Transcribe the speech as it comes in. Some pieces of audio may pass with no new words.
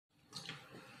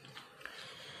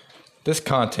This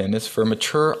content is for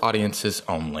mature audiences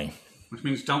only. Which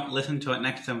means don't listen to it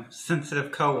next to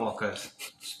sensitive co-workers.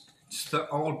 It's the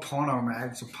old porno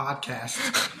mags of podcasts.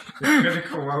 The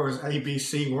Critical Role is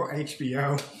ABC or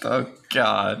HBO. Oh,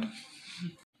 God.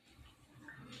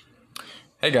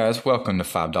 Hey, guys. Welcome to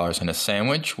 $5 and a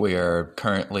Sandwich. We are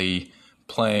currently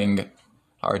playing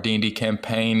our D&D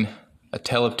campaign, A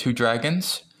Tale of Two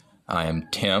Dragons. I am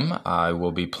Tim. I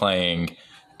will be playing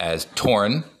as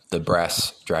Torrin, the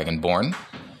brass dragonborn.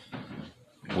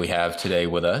 We have today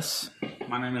with us...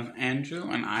 My name is Andrew,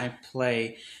 and I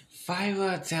play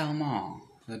Fyra Delmar,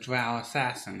 the drow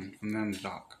assassin from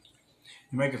Nemsdok.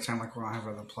 You make it sound like we don't have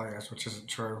other players, which isn't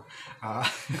true. I'm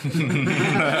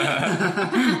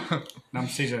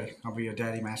CJ. I'll be your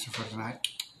daddy master for tonight.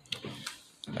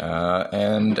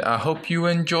 And I hope you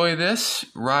enjoy this.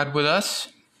 Ride with us.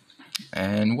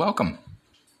 And welcome.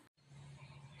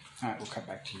 Alright, we'll cut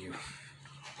back to you.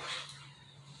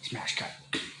 Smash cut.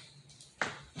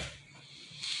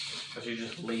 Because you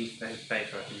just leave his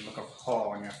face with and look a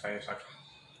hole in your face like...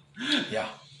 Yeah.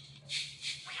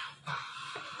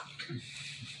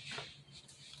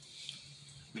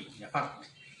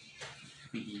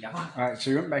 Alright, so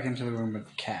you went back into the room with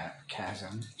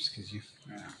Chasm, just because you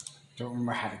don't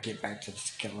remember how to get back to the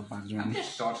skeleton. I'm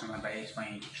just sorting the base,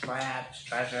 playing traps,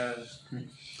 treasures,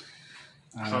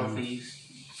 trophies,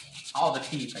 all the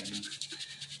key things.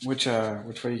 Which way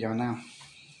are you going now?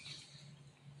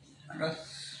 I guess.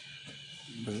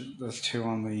 There's two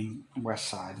on the west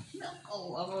side. No,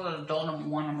 I'll go to the door number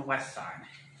one on the west side.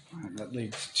 That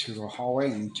leads to a hallway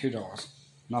and two doors.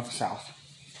 Not the south.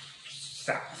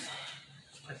 South.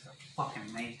 This place is a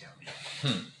fucking maze down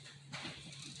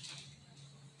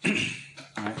here.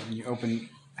 Alright, and you open...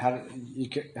 How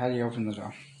do you open the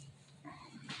door?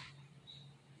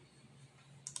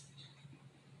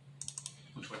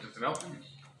 Which way does it open?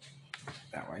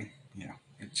 That way, yeah.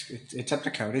 It's up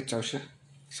to code. It's OSHA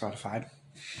certified.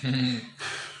 You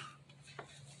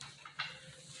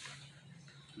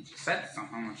said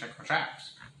something. I'm gonna check for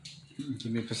traps.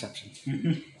 Give me a perception.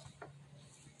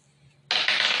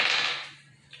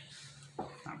 Oh,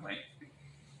 wait.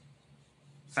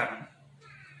 7.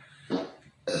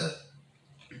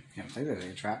 Can't think there's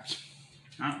any traps.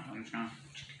 No, I'm just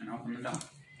gonna open the door.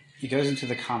 He goes into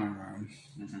the common room.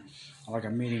 Mm-hmm. Like a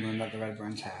meeting room that the Red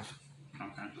Burns have.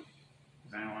 Okay.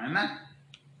 Is anyone in there?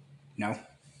 No.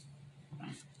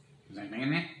 Is anything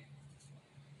in there?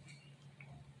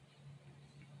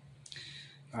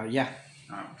 Yeah.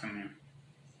 Alright, what's in there?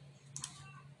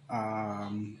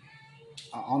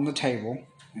 On the table,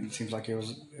 and it seems like it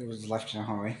was left in a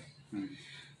hurry.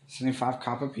 75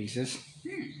 copper pieces.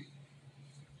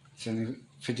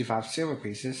 55 silver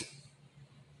pieces.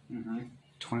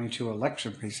 22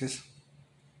 electrum pieces.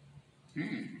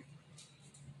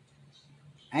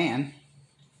 And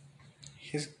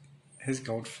his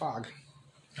gold frog.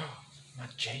 My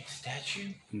jade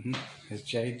statue? His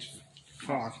jade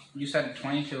frog. You said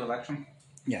 22 electrum?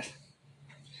 Yes.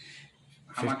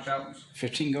 How much else?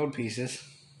 15 gold pieces.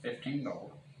 15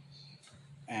 gold.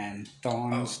 And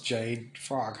Thorn's jade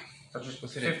frog. So just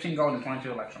 15 gold and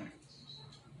 22 electrum?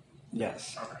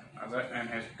 Yes. Okay. And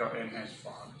his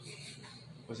frog.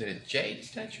 Was it a jade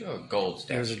statue or a gold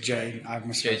statue? It was a jade. I've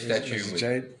missed Jade statue it was a with,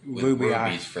 jade, with ruby rubies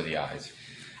eye. for the eyes.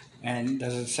 And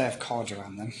does it have cards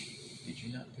around them? Did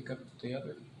you not pick up the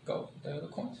other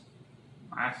coins?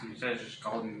 I asked him, he said it's just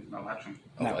gold and electrum.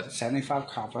 Oh, No, was it? 75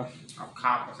 copper. Oh,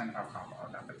 copper, 75 copper.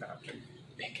 I'll pick that up too.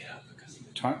 Pick it up because...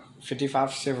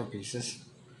 55 silver pieces.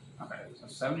 Okay, so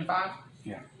 75?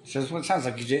 Yeah. So it sounds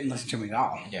like you didn't listen to me at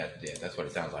all. Yeah, that's what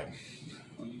it sounds like.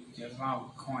 There's a lot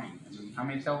of coin. How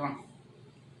many silver?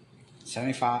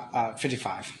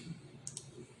 55.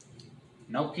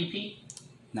 No PP?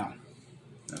 No.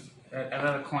 Every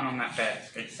other coin on that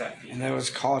desk except PP. And there was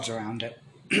cards around it.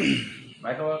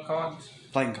 Regular cards?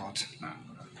 Playing cards. No.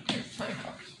 Playing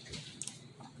cards.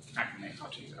 I can make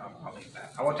cards. I'll leave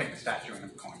that. I will take the statue and the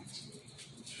coins.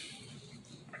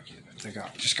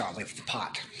 Just gotta leave the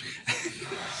pot.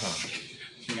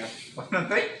 Yeah. What are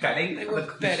they betting? They were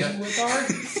betting with our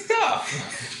stuff.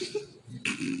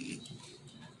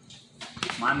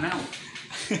 Mine now.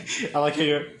 I like how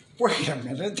you're... Wait a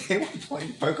minute, they were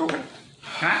playing poker.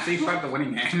 Can I see who had the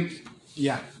winning hand?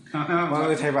 Yeah. Well, let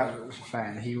me tell you about the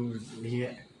fan. He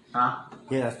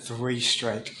had a 3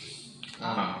 straight.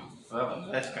 Well,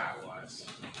 this guy was.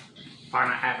 Probably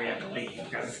not happy at the lead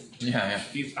because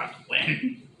he's about to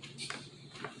win.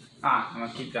 I'm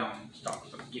gonna keep going.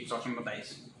 Keep starting the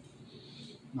base.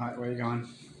 Alright, where are you going?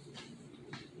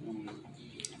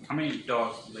 How many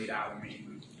doors lead out of me?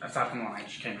 Aside from one I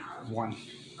just came out of. 1.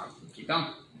 I'll keep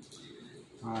going.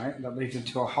 Alright, that leads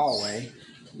into a hallway.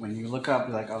 When you look up,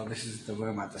 you're like, oh, this is the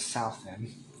room at the south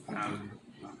end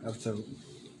of the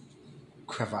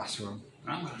crevasse room.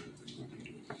 Oh.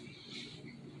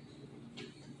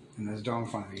 And there's a door in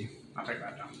front of you. I'll take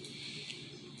that down.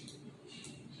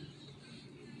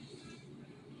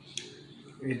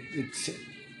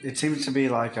 It seems to be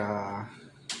like a...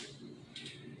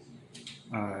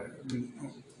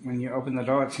 when you open the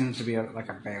door, it seems to be like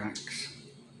a barracks.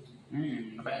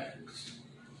 A barracks.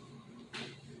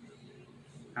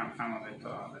 I haven't found one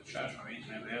of the church or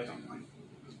anything over there something.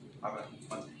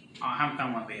 I haven't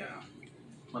found one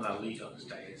of the leader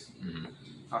stays.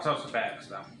 I saw some barracks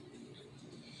though.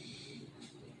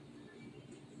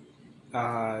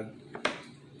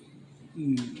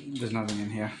 There's nothing in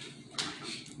here.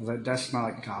 It does smell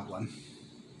like goblin.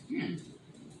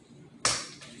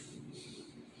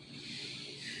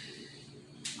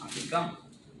 I'll keep going.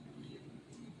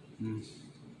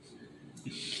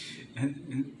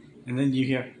 And then you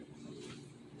hear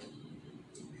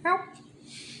help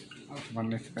out from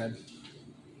underneath the bed.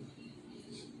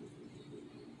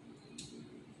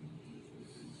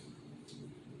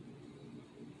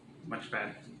 Which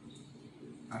bed?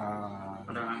 I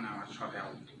don't know. I tried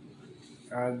help.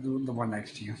 The one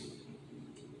next to you.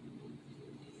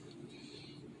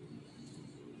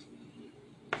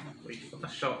 We put the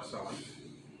shocks on.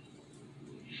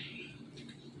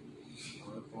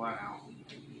 We'll pull that out.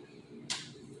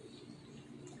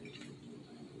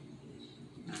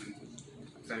 And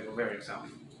so we'll bury itself.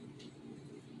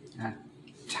 A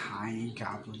tiny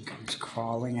goblin comes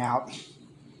crawling out.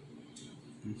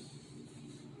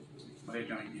 What are you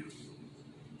doing here?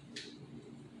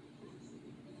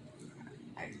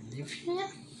 I live here?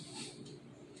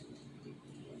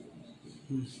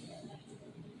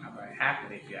 I'm very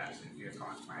happy if you ask if you're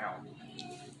calling for help.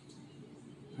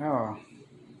 Oh.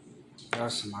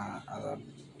 There's some other...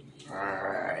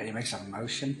 he makes a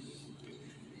motion.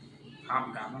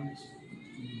 Hobgoblins?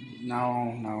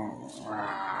 No.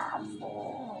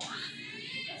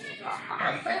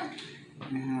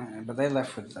 Yeah, but they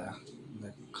left with the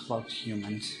cloaked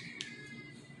humans.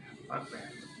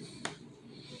 Bugbear.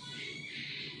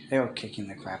 They were kicking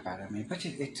the crap out of me, but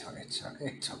it's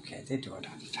okay. They do it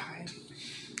all the time.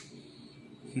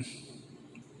 You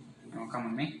want to come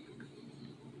with me?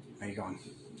 Where are you going?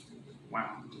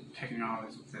 Well, taking all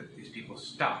these people's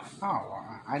stuff. Oh,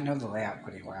 well, I know the layout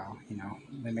pretty well. You know,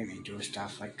 they make me do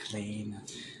stuff like clean.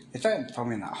 They started to throw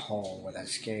me in that hole where that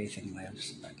scary thing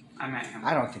lives, but I met him.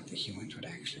 I don't think the humans would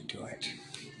actually do it.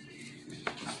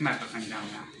 I've met the thing down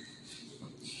there.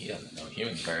 He doesn't know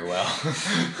humans very well.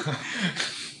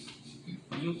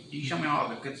 You show me all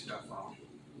the good stuff, all.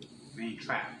 Any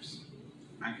traps.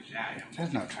 I get you out of here.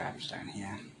 There's no traps down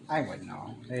here. I would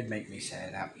know. They'd make me set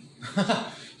it up.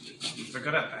 They're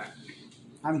good at that.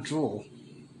 I'm Drool.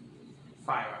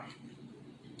 Fire.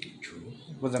 Drool?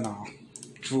 With an R.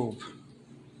 Droop.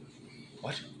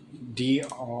 What?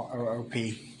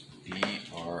 D-R-O-O-P.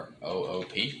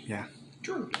 D-R-O-O-P? Yeah.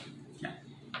 Droop. Yeah.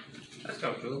 Let's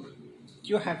go, Droop. Do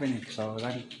you have any clothes?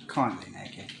 I'm currently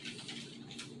naked.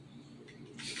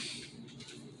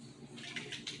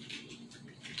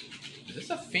 Is this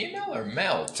a female or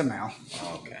male? It's a male.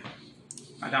 Oh, okay.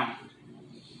 I don't.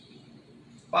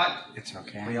 But it's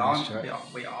okay. We are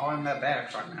in that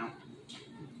barracks right now.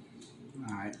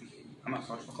 Alright. I'm gonna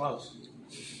search for clothes.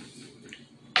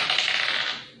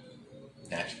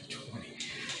 Natural 20.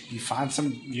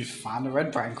 You find a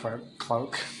red brand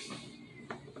cloak.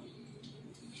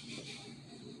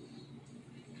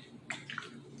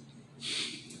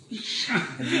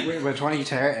 And with 20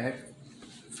 tear and it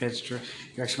fits true.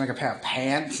 You actually make a pair of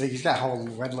pants. He's got a whole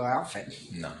red little outfit.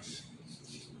 Nice.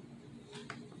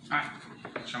 Alright.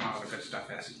 Show me all the good stuff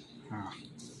is. Oh.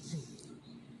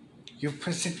 You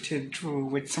presented Drew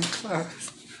with some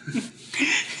clothes.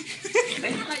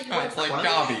 It's like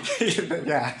Dobby.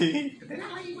 Yeah. Did they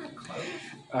not let you wear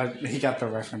clothes? He got the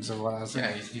reference of what I was saying.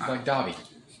 Yeah, he's like Dobby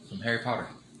from Harry Potter.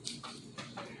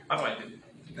 By the way, did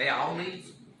they all leave?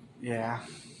 Yeah.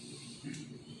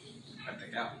 Where'd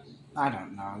they go? I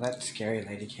don't know. That scary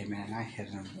lady came in and I hid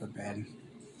under the bed.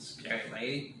 Scary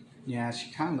lady? Yeah,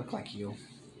 she kind of looked like you.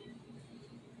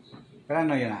 But I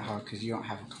know you're not her because you don't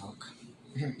have a cloak.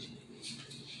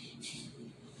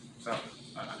 So,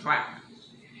 a trap.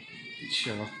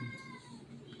 Sure.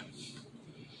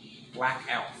 Black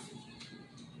elf.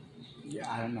 Yeah,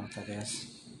 I don't know what that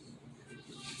is.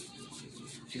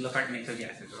 She looked like me, so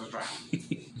yes, it's a trap.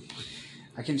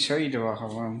 I can show you to her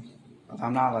room, but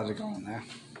I'm not allowed to go in there.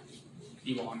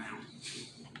 You are now.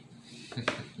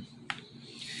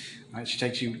 Right, she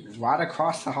takes you right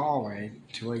across the hallway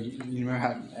to where you know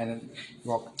how, and then you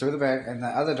walk through the back, and the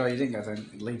other door you didn't go through,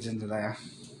 it leads into there.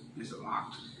 Is it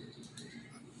locked?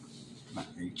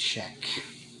 Let me check.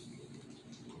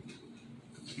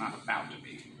 It's not about to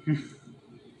be.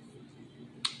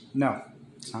 No,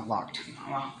 it's not locked. It's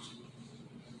not locked.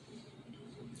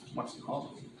 What's it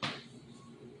called?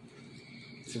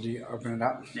 So do you open it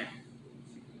up? Yeah.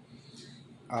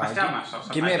 I tell myself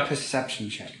something. Give me a perception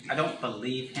check. I don't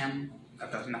believe him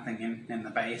that there's nothing in the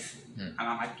base. And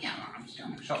I'm like, yeah, I'm just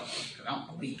telling myself because I don't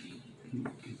believe you.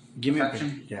 Give me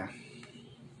perception? Yeah.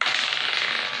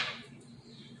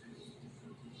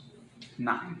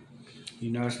 9.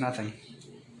 You notice nothing.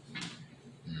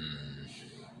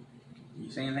 You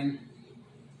see anything?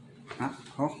 Huh?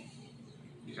 Oh.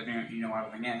 You said you know what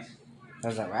everything is.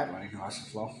 There's that rat running across the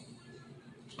floor.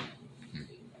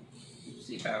 You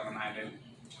see better than I do.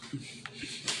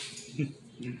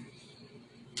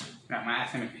 Now, I'm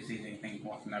asking him if he sees anything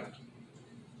worth note.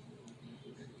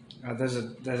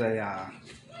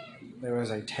 There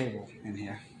was a table in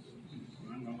here.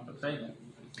 I'm going to look at the table.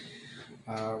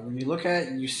 When you look at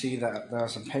it, you see that there were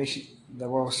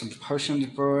some potions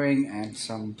brewing and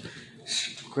some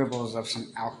scribbles of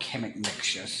some alchemic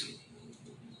mixtures.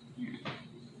 Can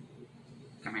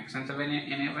I make sense of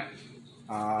any of it?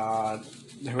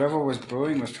 Whoever was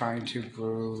brewing was trying to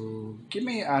brew. Give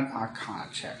me an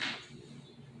Arcana check.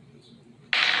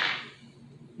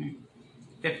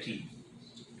 15.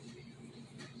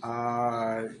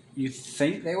 You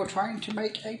think they were trying to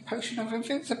make a potion of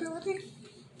invincibility?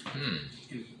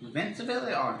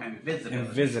 Invincibility or invisibility?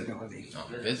 Invisibility. Oh,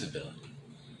 invisibility.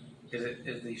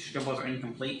 Is the scribbles are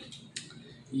incomplete?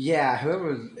 Yeah,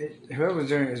 whoever was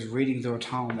doing it is reading through a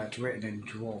tome that's written in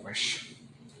Dwarvish.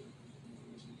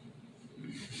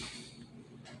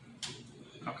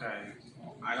 Okay.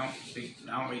 Well, I don't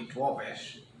read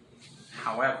Dwarvish.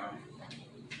 However,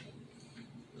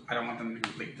 I don't want them to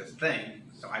complete this thing,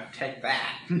 so I take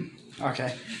that.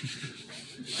 Okay.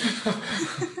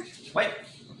 Wait.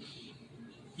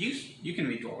 You can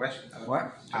read Dwarvish.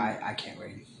 What? I can't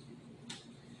read.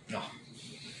 No.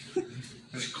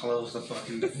 Just close the book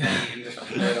and just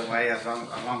put it away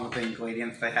along with the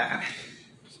ingredients they had.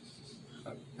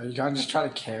 Are you gonna just try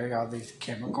to carry all these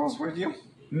chemicals with you?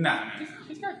 No.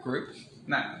 He's got group.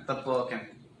 No, the book and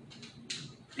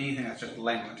anything that's just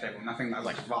laying on the table. Nothing that's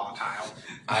like volatile.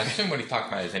 I assume what he's talking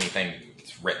about is anything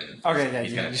that's written. Okay, yeah,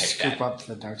 He's you gonna just take scoop that. up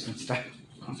the notes and stuff.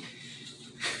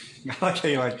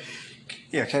 Okay, you're like,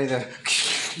 yeah, okay,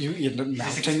 you're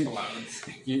melting.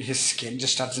 His skin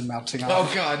just starts melting off.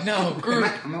 Oh God, no, group.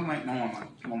 I'm gonna make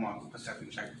one more perception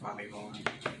check before they roll in.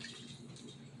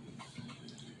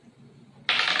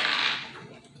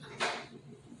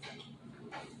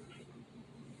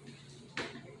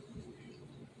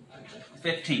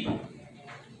 15.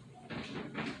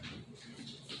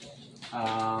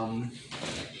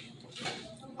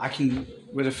 I can,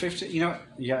 with a 50, you know what?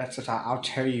 Yeah, it's a tie. I'll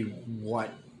tell you what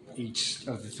each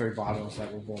of the 3 bottles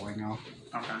that we're boiling are.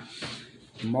 Okay.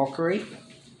 Mockery,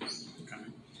 Okay.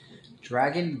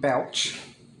 Dragon Belch,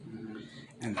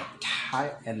 and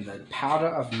the Powder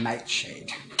of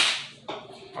Nightshade.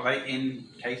 Are they in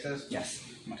cases? Yes.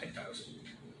 I'm gonna take those.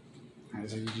 Alright,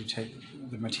 so you do take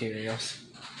the materials.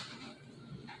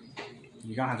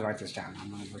 You're gonna have to write this down.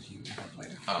 I'm not looking at that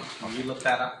later. Will you look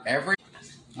that up? Every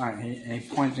Alright, he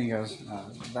points and he goes,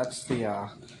 that's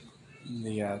the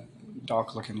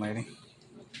dark-looking lady.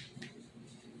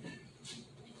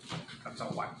 That's all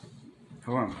white.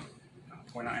 Who am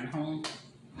We're not in home?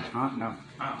 I? No.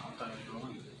 Oh, I thought you were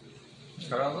in. Let's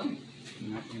go to the link.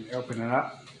 You open it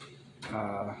up.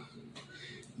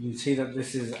 You can see that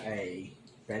this is a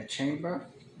bed chamber,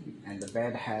 and the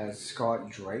bed has scarlet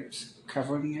drapes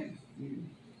covering it.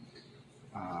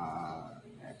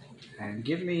 And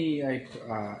give me a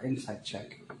insight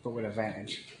check, but with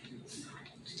advantage.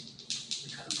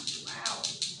 Because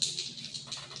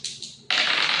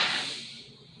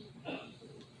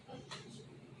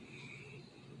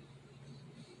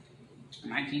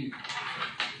I'm loud. 19.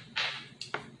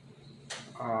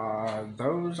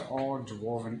 Those are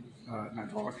dwarven, not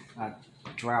dwarven,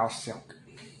 drow silk.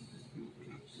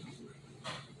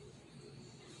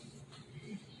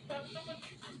 How much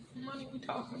money we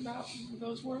talking about?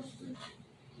 Those worth?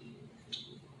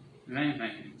 If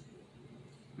anything,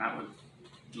 that would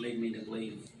lead me to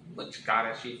believe which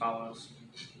goddess she follows.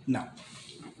 No.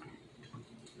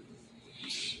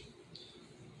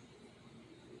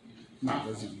 No, it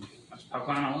doesn't. Let's poke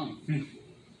on her alone.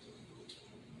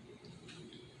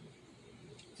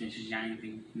 See if she's got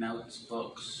anything, notes,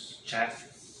 books,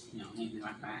 chests, anything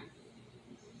like that.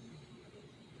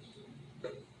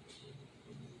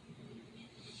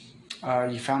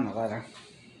 You found the letter.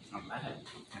 A letter?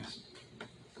 Yes.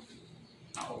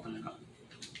 I'll open it up.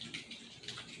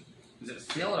 Is it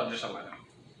sealed or just a letter?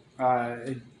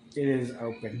 It is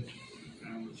open.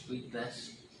 Let's read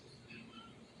this.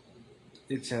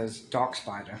 It says dark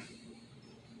spider.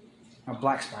 A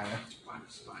black spider. Black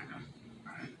spider.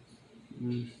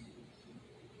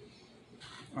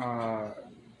 Alright.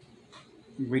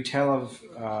 We tell of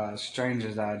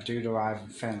strangers that are due to arrive in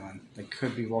Finland. They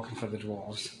could be working for the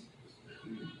dwarves.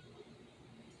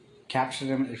 Capture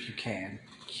them if you can.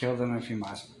 Kill them if you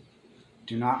must.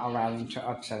 Do not allow them to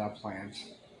upset our plans.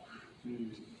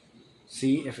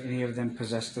 See if any of them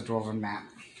possess the dwarven map.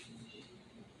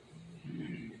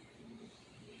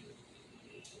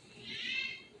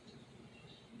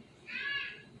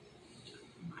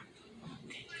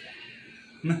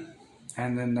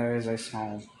 And then there is a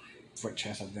small foot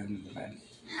chest at the end of the bed.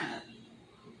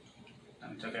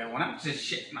 Don't took everyone else's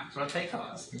shit, might as well take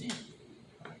ours. Yeah.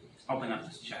 Open up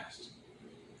this chest.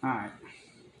 Alright.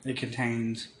 It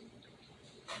contains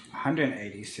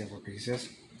 180 silver pieces.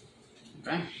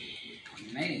 Okay.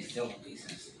 180 silver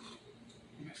pieces.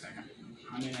 Give me a second.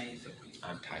 180 silver pieces.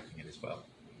 I'm typing it as well.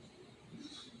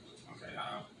 Okay,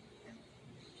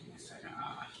 give me a second.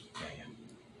 Yeah.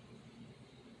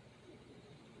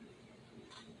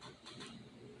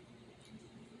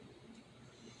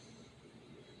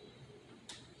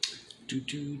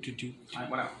 Alright,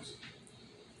 what else?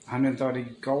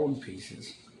 130 gold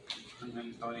pieces.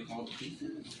 130 gold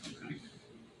pieces? Okay.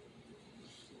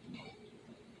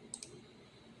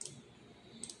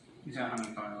 You said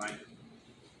 130, right?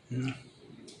 Mm-hmm.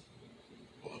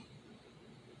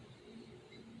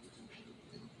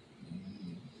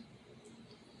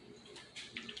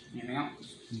 Anything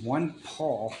else? One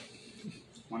paw.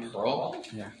 One Pearl?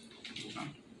 Yeah.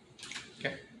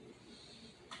 Okay.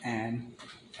 And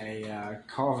a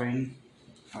carving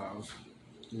of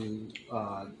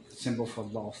symbol for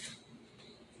Loth.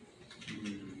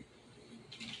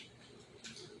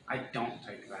 I don't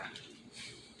take that.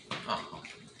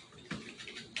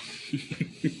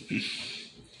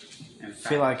 I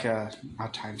feel like our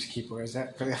timekeeper is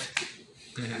that.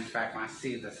 In fact, when I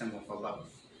see the symbol for love,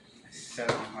 I set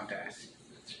it on her desk.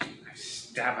 I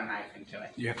stab a knife into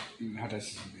it. Yep. How does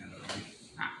this in the other one?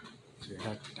 So you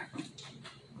have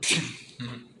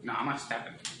No, I'm gonna stab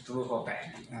it through her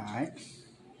bag. Alright.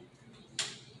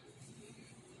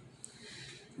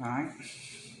 Alright.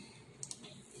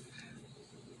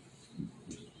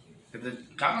 Did the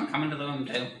goblin come into the room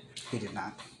too? He did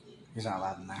not. He's not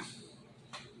allowed in there.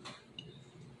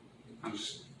 I'm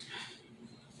just.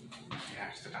 He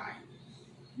has to die.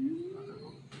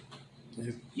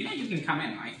 You know you can come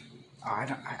in, right? Oh,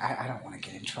 I don't want to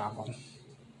get in trouble.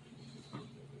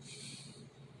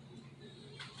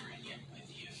 Bring it with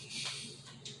you.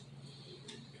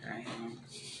 Okay.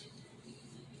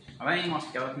 Are there any more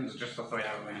skeletons just the three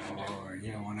out of Oh,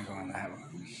 you don't want to go in that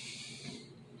one.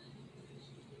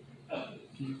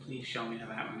 Can you please show me how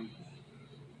that one?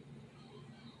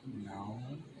 No.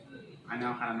 I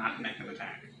know how to not make an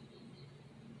attack.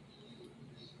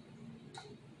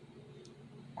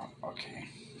 Oh, okay.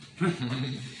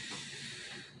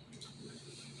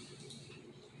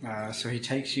 So he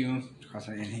takes you across,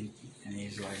 and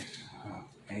he's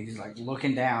like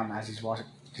looking down as he's walking,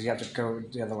 because you have to go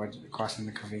the other way, crossing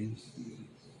the ravine.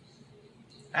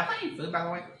 Have I eaten food, by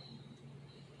the way?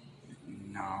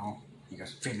 No. He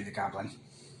goes, feed me the goblin.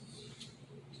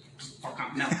 Fuck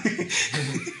up, no.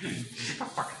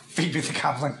 Feed me the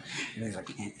goblin. And he's like,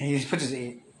 and he puts his,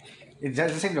 it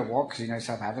doesn't seem to walk because you know he's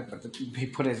self-havoc, but he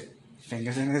put his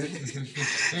fingers in his.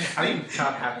 I think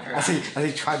self-havoc. As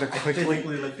he tried to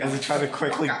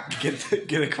quickly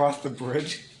get across the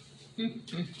bridge.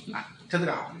 To the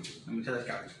goblin. I mean, to the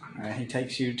goblin. He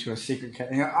takes you to a secret cave.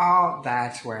 And you go, oh,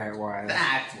 that's where it was.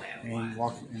 That's where it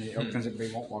was. And he opens it, but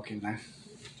he won't walk in there.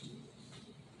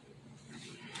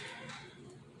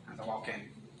 As I walk in,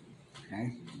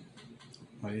 Okay.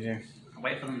 What do you do? I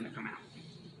wait for them to come out.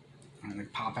 And they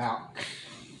pop out.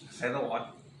 Say the word.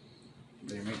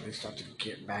 They immediately start to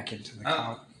get back into the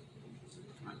car.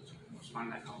 Let's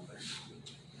find that elvish.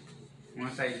 I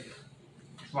want to say,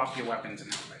 swap your weapons in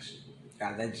elvish.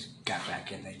 Yeah, they just got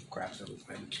back in. They grabbed the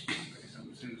thing. Okay, so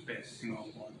it seems to be a single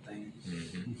word thing.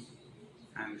 Mm-hmm.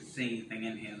 And see anything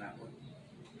in here that would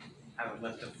have a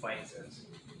list of phrases.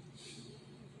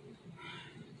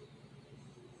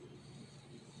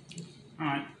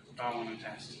 Alright, I want to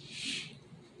test.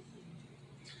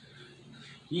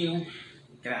 You,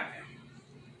 get out of here.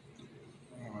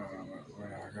 Where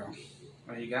do I go?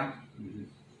 Where you go? Mm-hmm.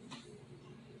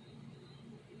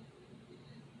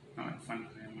 Alright, find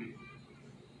the one.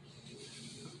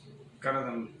 Go to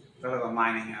them Go to the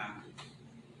mining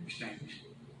exchange.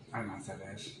 I don't know what that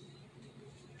is.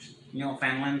 You know what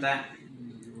Fanland's at?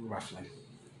 Roughly.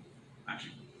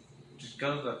 Actually, just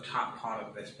go to the top part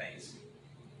of this base.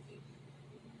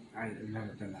 I've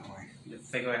never been that way. You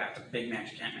figure it out. The big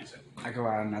match, you can't miss it. I go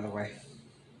out another way.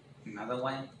 Another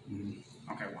way?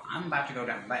 Mm-hmm. Okay, well, I'm about to go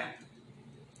down there.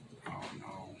 Oh,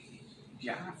 no.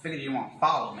 Yeah, I figured you won't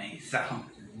follow me, so...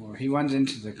 Well, he runs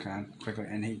into the ground quickly,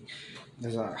 and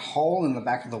there's a hole in the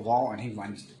back of the wall, and he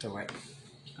runs through it.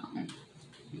 Oh.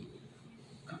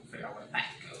 Gonna figure out where that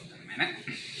goes in a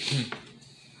minute.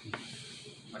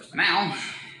 But for now,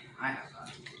 I have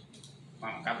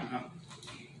goblin hook.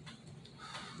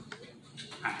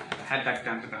 I have to head back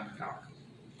down to the tower.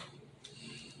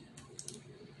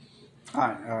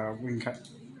 Alright, we can cut.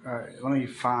 Let me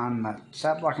find that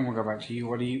stat block and we'll go back to you.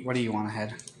 What do you want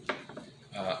ahead?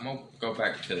 I'm gonna go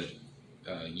back to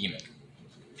Yeemuk.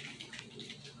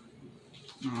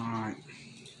 Alright.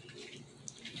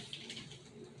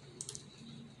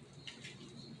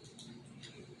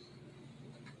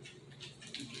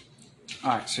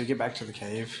 Alright, so you get back to the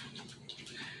cave.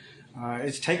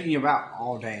 It's taking you about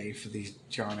all day for these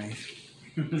journeys.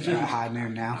 It's about high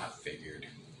noon now. I figured.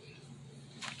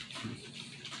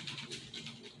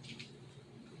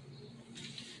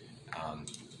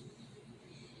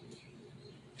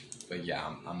 But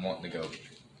yeah, I'm wanting to go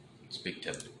speak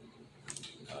to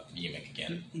Yeemuk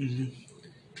again. Mm-hmm.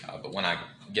 But when I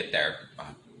get there, I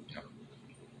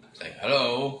say,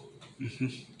 hello,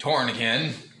 Torrin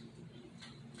again.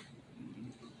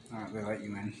 Alright, they let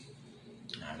you in.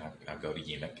 And I go to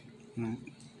Yeemuk. Mm-hmm.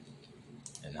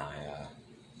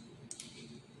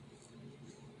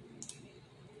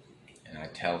 And I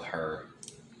tell her,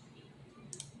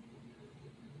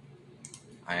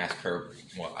 I ask her,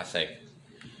 well, I say,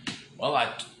 well,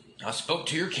 I spoke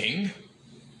to your king.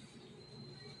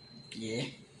 Yeah.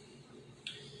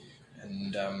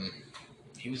 And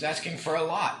he was asking for a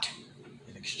lot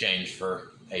in exchange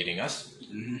for aiding us.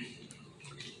 Mm-hmm.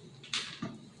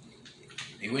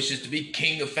 He wishes to be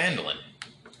king of Phandalin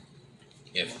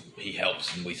if he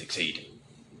helps and we succeed.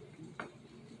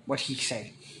 What'd he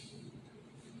say?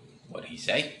 What'd he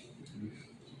say?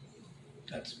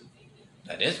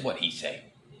 That is what he say.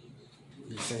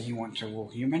 He said he wants to rule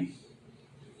human?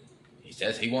 He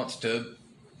says he wants to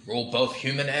rule both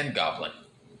human and goblin.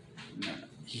 No.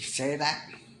 He say that?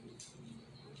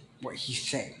 What he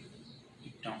say?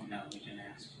 You don't know, we didn't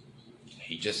ask.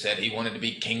 He just said he wanted to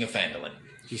be king of Phandalin.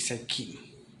 He said king.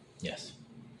 Yes.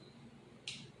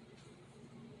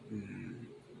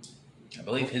 I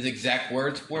believe his exact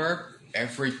words were,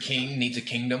 every king needs a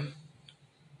kingdom.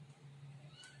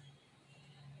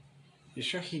 You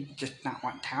sure he just not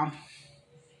want town?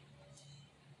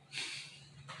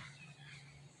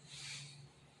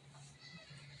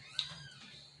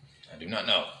 I do not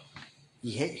know.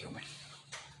 He hate human.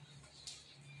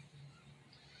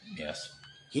 Yes.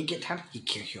 He get town, he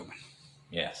kill human.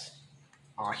 Yes.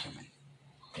 All human.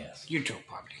 Yes. You too,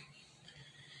 probably.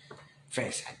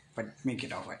 Very sad, but me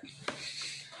get over it.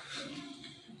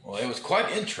 Well, it was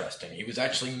quite interesting. He was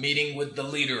actually meeting with the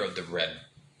leader of the Red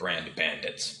Brand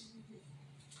bandits.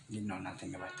 You know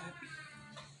nothing about that.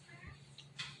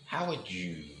 How would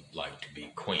you like to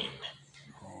be queen?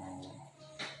 Oh.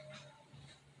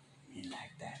 You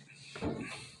like that?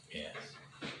 Yes.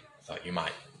 I thought you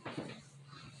might.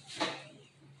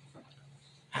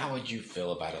 How would you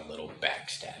feel about a little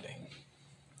backstabbing?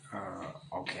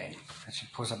 Okay. I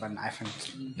should pulls up a knife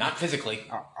and... Not physically.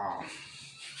 Oh.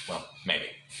 Well, maybe.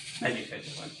 Maybe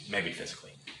physically. Maybe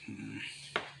physically.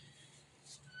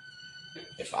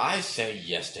 If I say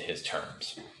yes to his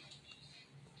terms,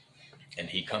 and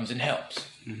he comes and helps,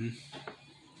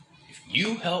 if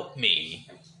you help me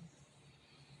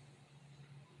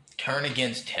turn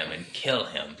against him and kill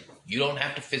him, you don't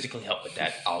have to physically help with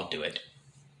that. I'll do it.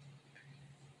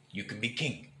 You can be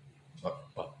king.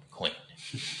 Well, queen.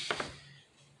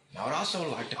 I would also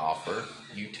like to offer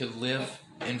you to live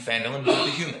in Phandalin with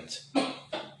the humans.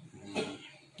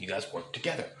 You guys work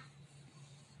together.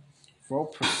 Roll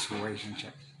persuasion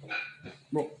check.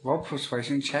 Roll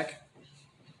persuasion check.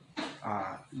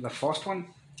 The first one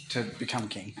to become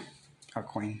king or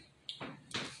queen.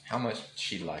 How much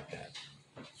she like that?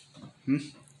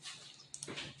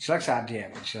 She likes the idea,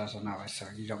 but she doesn't know it, so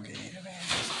you don't get any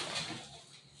advantage.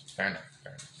 Fair enough.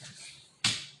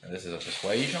 And this is a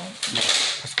persuasion?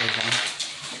 Persuasion.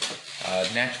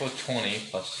 Natural 20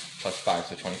 plus 5,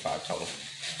 so 25 total.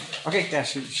 Okay, yeah,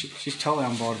 she's totally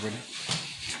on board with it.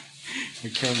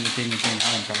 We're killing the king and queen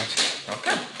island cards.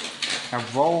 Okay. Now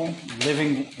roll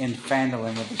living in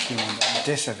Phandalin with the human at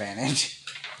disadvantage.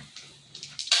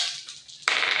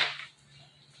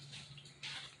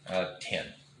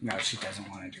 No, she doesn't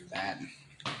want to do that.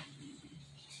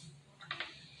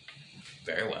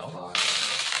 Very well.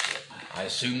 I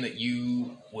assume that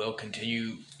you will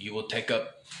continue. You will take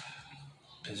up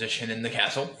position in the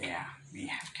castle. Yeah, we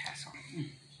have castle.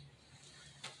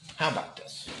 How about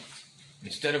this?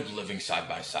 Instead of living side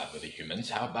by side with the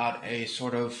humans, how about a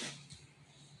sort of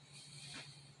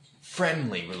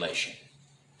friendly relation?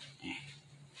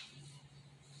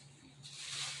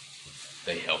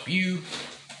 They help you,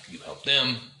 you help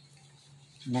them.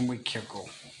 When we kill Ghoul.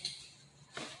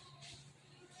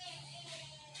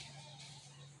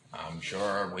 I'm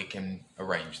sure we can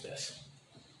arrange this.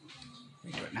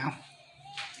 We do it now.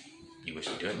 You wish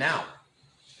to do it now?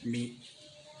 Me,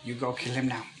 you go kill him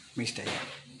now. Me stay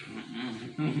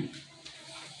here.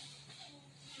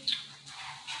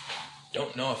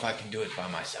 Don't know if I can do it by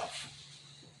myself.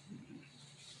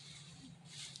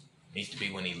 Needs to be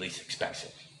when he least expects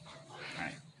it.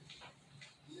 Alright.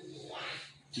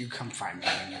 You come find me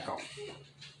when you go.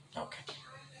 Okay.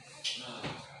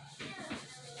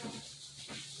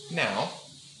 Now,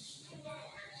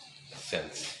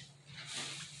 since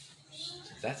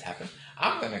that's happened,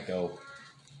 I'm going to go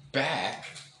back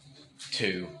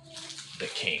to the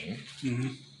king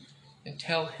and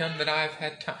tell him that I've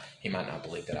had time. He might not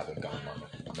believe that I've been gone long.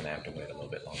 I'm going to have to wait a little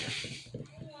bit longer.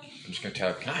 I'm just going to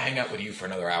tell him, can I hang out with you for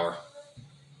another hour?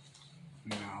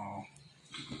 No.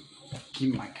 He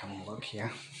might come look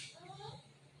here.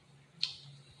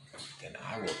 Then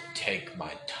I will take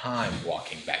my time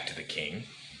walking back to the king.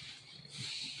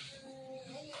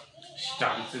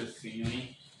 Starting to the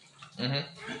scenery. I'm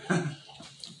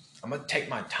going to take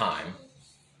my time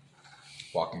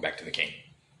walking back to the king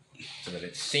so that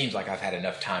it seems like I've had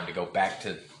enough time to go back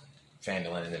to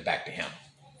Phandalin and then back to him.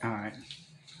 Alright.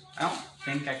 I don't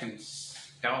think I can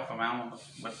stealth around with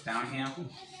what's down here,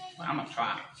 but I'm gonna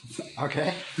try.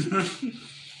 Okay.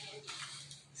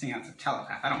 Seeing as a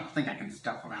telepath, I don't think I can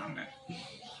stealth around it.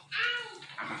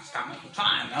 I'm gonna stop me from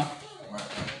trying though.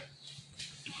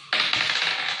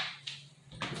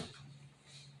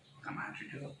 I'm gonna actually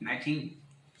do it. 19.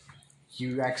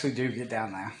 You actually do get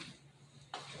down there.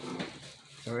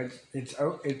 So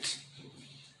it's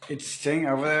sitting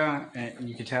over there, and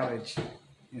you can tell it's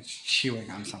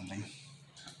chewing on something.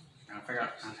 Can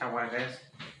I tell what it is?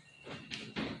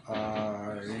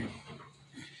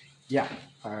 Yeah.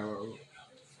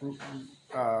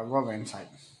 Roll insight.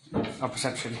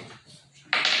 Perception.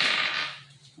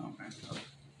 Okay, so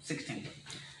 16.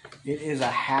 It is a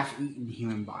half-eaten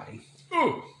human body.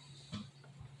 Ooh!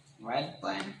 Red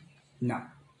blend? No.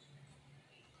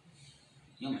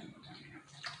 Human.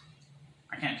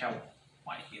 I can't tell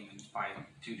white humans by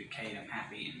too decayed and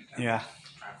half-eaten. Yeah.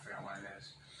 Try to figure out what it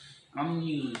is. I'm gonna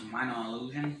use minor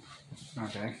illusion.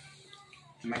 Okay.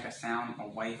 To make a sound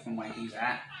away from where he's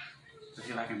at. To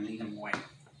see if I can lead him away.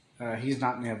 He's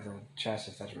not near the chest,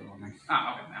 if that's what you're wondering.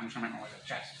 Oh, okay. I'm just gonna make my way to the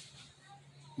chest.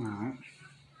 Alright.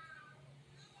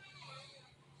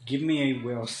 Give me a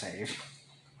will save.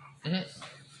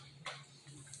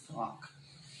 Luck.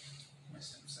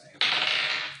 Wisdom save.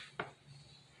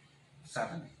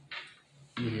 7.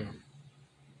 You hear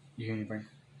in your brain.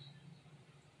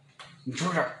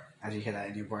 Intruder! As you hear that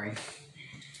in your brain.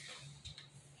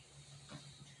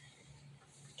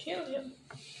 Kill him.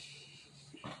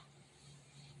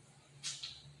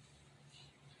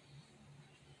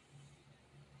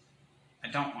 I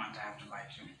don't want to have to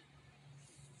fight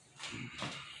you.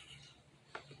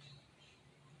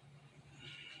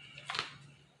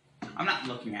 I'm not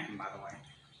looking at him, by the way.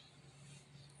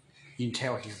 You can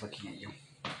tell he's looking at you.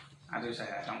 I do say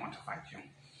I don't want to fight you.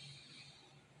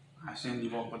 I assume you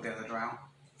walk with the other drow?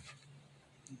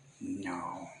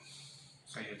 No.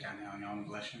 So you're down here on your own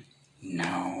volition?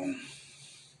 No.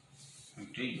 Who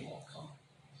do you walk for?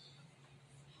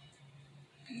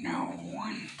 No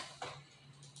one.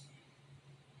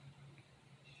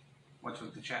 What's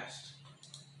with the chest?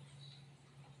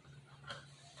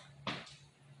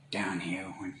 Down here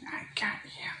when I got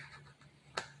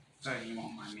here. So you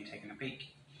won't mind me taking a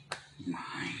peek?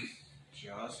 Mine. It's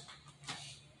yours?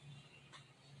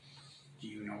 Do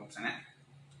you know what's in it?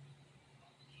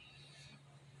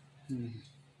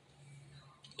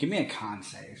 Give me a con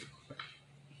save.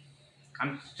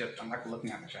 I'm like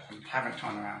looking at the chest. I haven't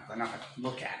turned around because I know if I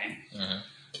look at him.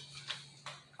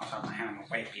 I'll have my hand on the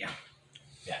rapier.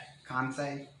 Yeah. Con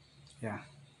save? Yeah.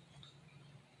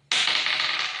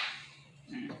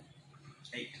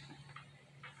 8.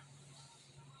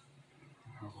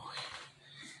 Oh,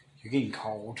 you're getting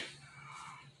cold.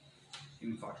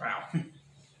 Even for a drow.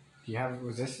 Do you have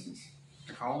resistance?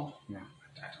 The cold? Yeah.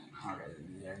 I don't know. Okay,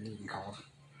 yeah, you're getting cold.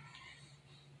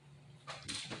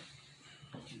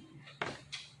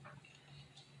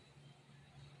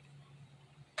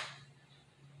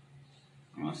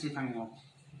 want to see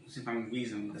if I can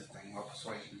reason with this thing or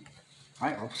persuasion.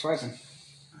 Alright, roll persuasion.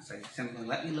 I say simply,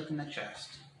 let me look in the chest,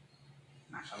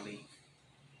 and I shall leave.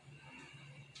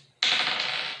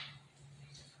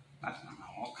 That's not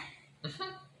gonna work.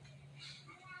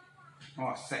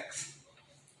 Oh, 6.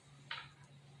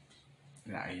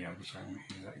 Yeah, persuasion.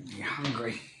 He's like, you're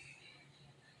hungry.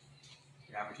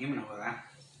 You have a human over there.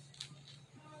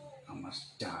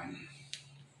 Almost done.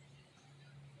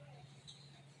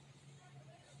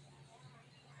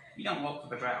 You don't work for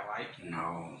the drow, right?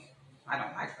 No. I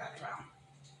don't like that drow.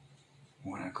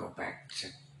 Wanna go back to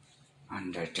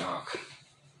Underdog.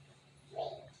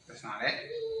 That's not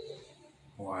it.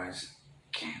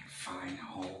 Can't find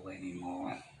hole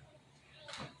anymore.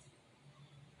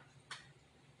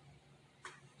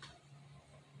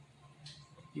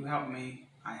 You help me,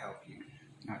 I help you.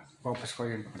 Roll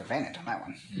persuasion with advantage on that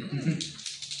one.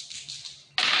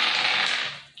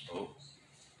 Oh.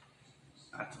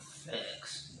 That's a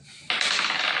 6.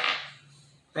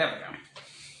 There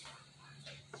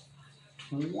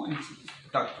we go. 20.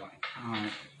 Dark 20.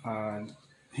 Alright.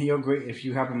 He'll agree if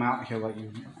you help him out. He'll let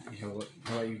you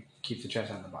keep the chest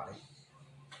on the body.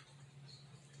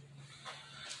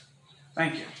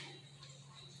 Thank you.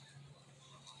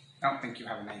 I don't think you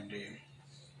have a name, do you?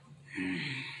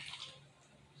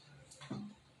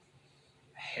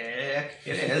 Heck,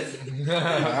 it is.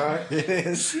 It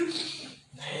is.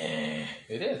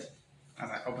 It is. As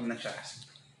I open the chest.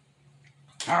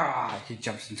 He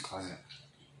jumps in his closet.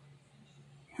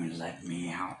 You let me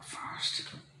out first.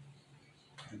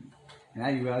 And now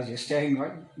you realize you're staring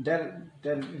right dead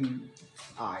in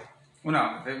the eye. Well,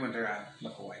 no, if it went there, I'd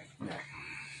look away.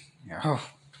 Yeah. Oh.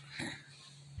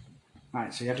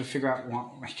 Alright, so you have to figure out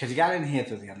one, because you got in here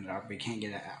through the Underdog, but you can't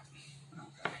get it out.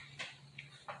 Okay.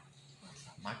 It's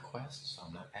not my quest, so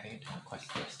I'm not adding it to my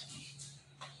quest list.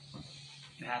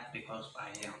 It has to be close by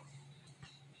here.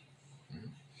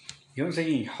 You don't see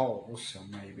any holes, so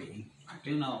maybe. I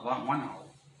do know about one hole.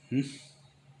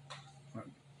 What?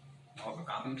 All the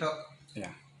goblin took?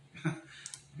 Yeah.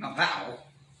 Not that hole.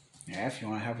 Yeah, if you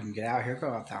want to help him get out here, go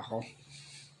out that hole.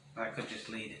 But I could just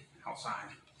lead it outside.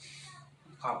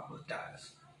 It probably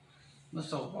does.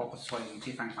 Let's roll persuasion,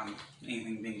 see if I can find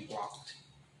anything being blocked.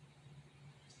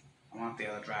 I want the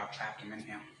other drow trapped him in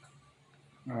here.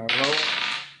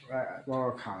 Roll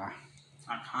Arcana.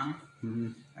 Arcana?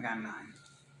 I got 9.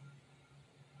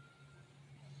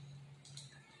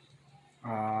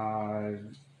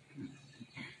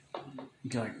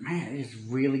 You're like, man, it's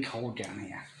really cold down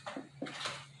here.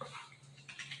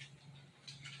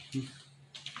 Okay.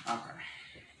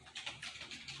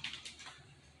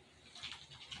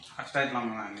 I've stayed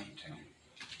longer than I need to.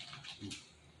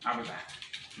 I'll be back.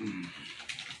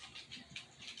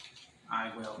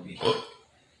 I will be.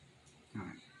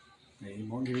 Alright. He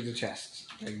won't give you the chest.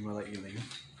 He will let you leave.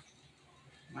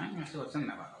 I'm going to see what's in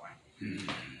there, by the way.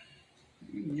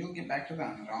 You'll get back to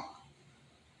that in a dog.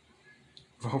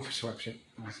 Roll perception.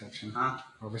 Perception. Huh?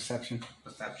 Roll perception.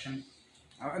 Perception?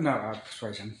 No,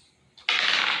 persuasion.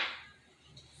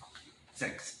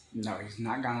 6. No, he's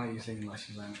not gonna let you see unless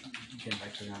you let him get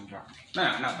back to the Underdog. No,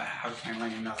 not that. I was trying to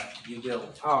let you know that you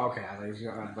will. Oh, okay. I thought he was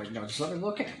like, no, just let me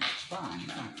look at him. It's fine.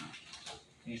 No.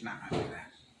 He's not going to do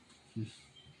that.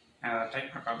 And I'll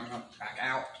take my goblin hook back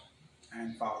out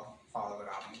and follow the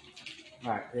goblin.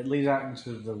 Alright, it leads out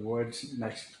into the woods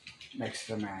next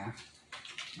to the manor.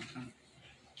 Okay.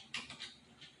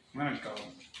 I'm going to go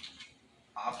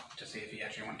up to see if he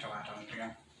actually went to where I told him to go.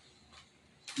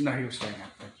 No, he was staying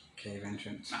at the cave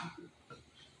entrance. No.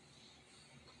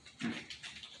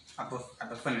 I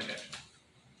befriended it.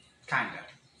 Kinda.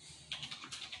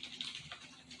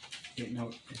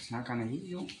 No, it's not gonna eat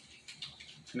you.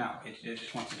 No, it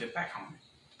just wants to get back home.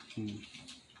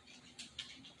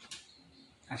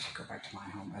 I should go back to my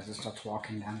home as it starts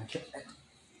walking down the cave.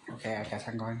 Okay, I guess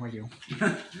I'm going with you.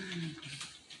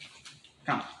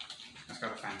 Come, let's go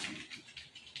to family.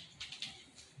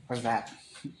 What's that?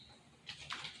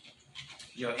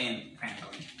 You're in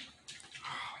family.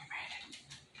 Oh, we made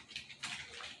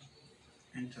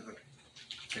it. Into the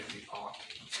busy part.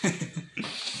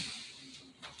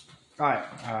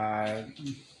 Alright,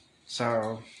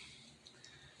 so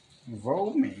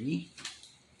roll me.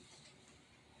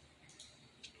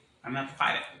 I'm gonna have to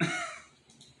fight it.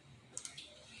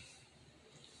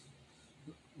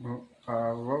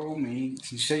 Roll me.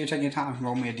 Since you say you're taking your time,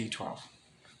 roll me a d12.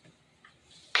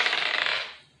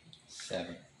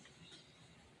 7.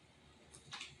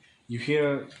 You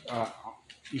hear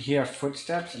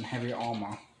footsteps and heavy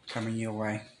armor coming your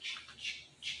way.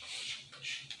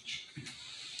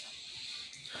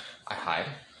 I hide.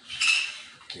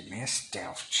 Give me a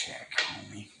stealth check,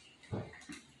 homie.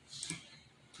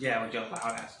 Yeah, with your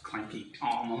loud ass clanky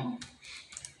armor.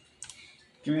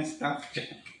 Give me a stuff check.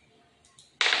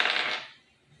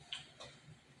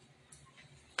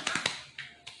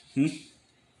 I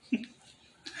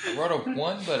rolled a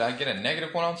 1, but I get a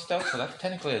 -1 on stealth, so that's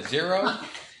technically a 0.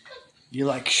 You're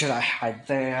like, should I hide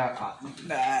there?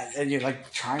 And you're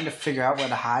like trying to figure out where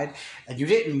to hide, and you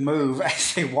didn't move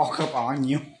as they walk up on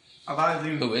you.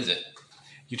 Who is it?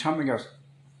 You tell me, goes,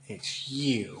 it's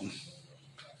you.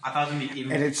 I thought it would be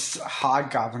even. And it's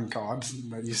hobgoblin gods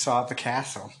that you saw at the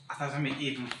castle. I thought it would be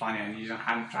even funnier. You don't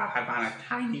have to hide behind a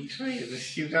tiny tree to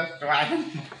shoot us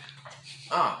dragon.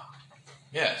 Ah,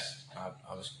 yes. I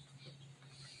was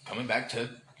coming back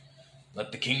to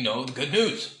let the king know the good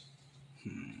news.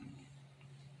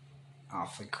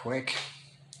 Awfully quick.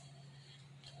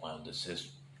 Well, this is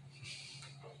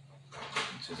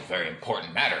a very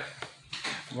important matter.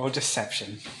 Roll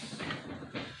deception.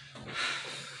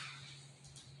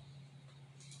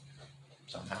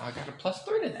 Somehow I got a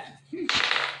 +3 to that.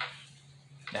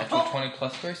 Natural 20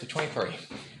 plus 3, so 23.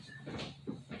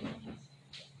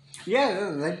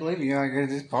 Yeah, they believe you. I get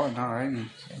this part. All right.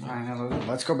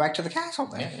 Let's go back to the castle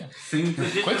then. Yeah. Seems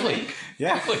legit. Quickly.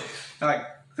 Yeah. Quickly. Like,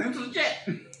 seems legit.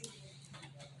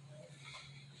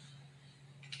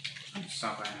 I'm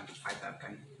so glad I have to fight that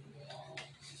thing.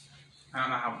 I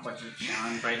don't know how much it's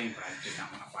challenge rating, but I just don't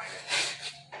want to fight it.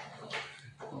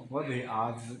 What are the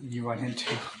odds that you run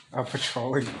into a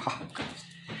patrolling hog?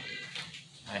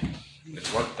 Hey,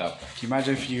 it's worked though. Can you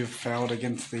imagine if you failed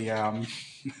against the Oh,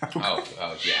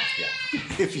 yeah.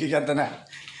 if you got the net?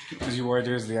 Because you worried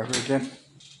there's the ogre again?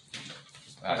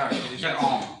 You said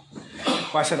all.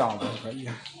 Well, I said all those, but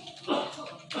yeah.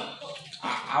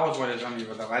 I was worried it was only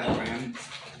with the red brand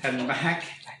heading back.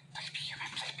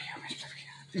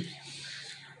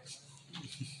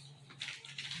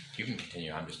 You can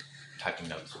continue. I'm just typing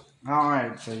notes.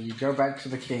 Alright, so you go back to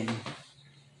the king.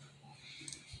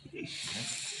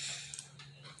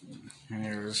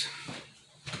 And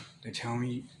they tell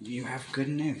me you have good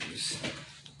news.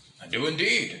 I do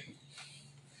indeed.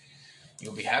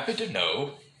 You'll be happy to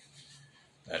know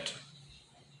that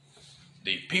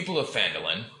the people of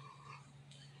Phandalin,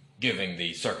 given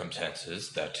the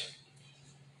circumstances that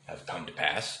have come to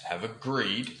pass, have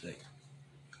agreed that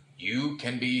you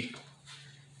can be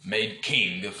made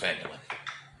king of Phandalin.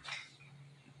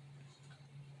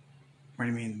 What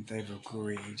do you mean they've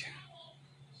agreed?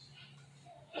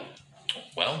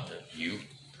 Well, you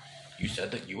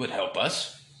said that you would help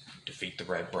us defeat the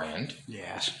Red Brand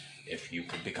Yes. if you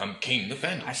could become king of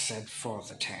Phandalin. I said for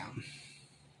the town.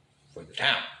 For the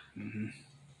town. Mm-hmm.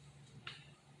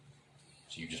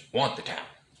 So you just want the town.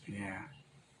 Yeah.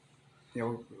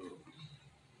 Yeah,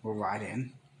 we'll ride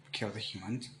in, kill the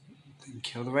humans, then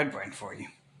kill the red brain for you.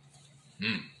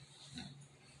 Could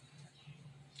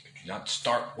you not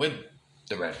start with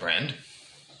the Red Brand?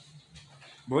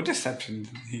 Roll deception.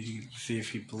 See if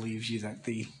he believes you that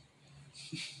the...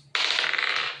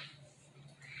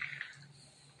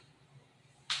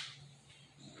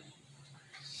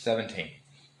 17.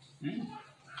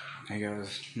 He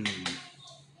goes,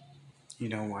 you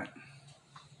know what?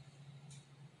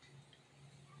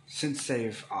 Since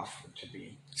they've offered to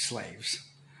be slaves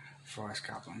for us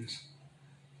goblins,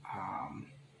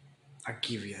 I'll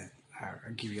give you a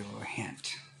little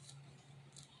hint.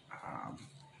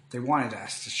 They wanted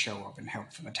us to show up and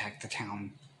help them attack the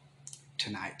town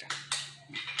tonight.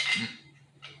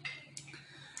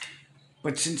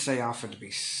 But since they offered to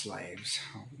be slaves,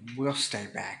 we'll stay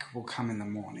back. We'll come in the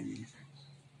morning,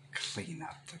 clean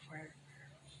up the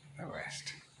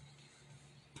rest.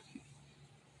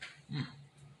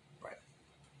 But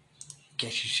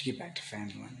guess you should get back to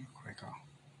Phandalin real quick.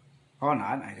 Or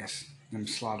not. I guess them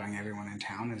slaughtering everyone in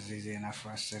town is easy enough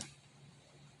for us to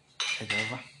take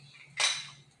over.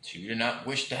 So you do not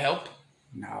wish to help?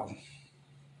 No.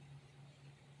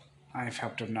 I've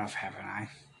helped enough, haven't I?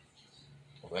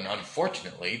 Well, then,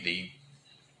 unfortunately,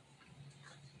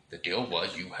 the deal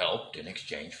was you helped in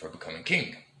exchange for becoming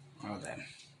king. Well then.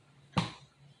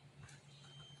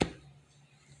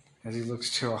 As he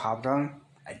looks to a hobgoblin,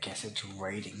 I guess it's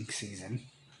raiding season.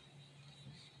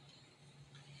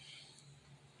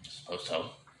 I suppose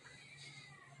so.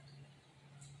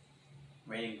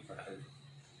 Waiting for who?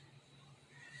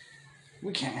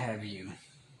 We can't have you.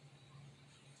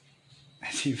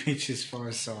 As he reaches for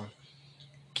his sword,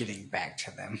 getting back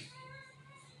to them.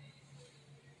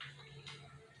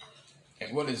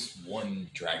 And what is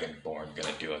one dragonborn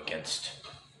going to do against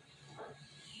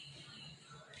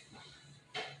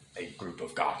a group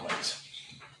of goblins?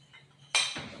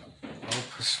 Oh,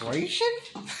 persuasion?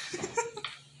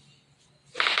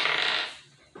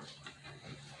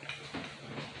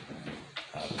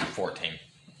 14.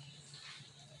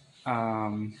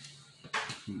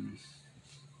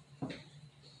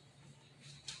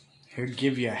 He'll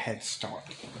give you a head start.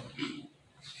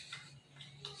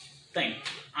 Thank you.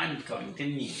 I'm going to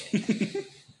need it.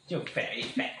 You're very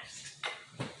fast.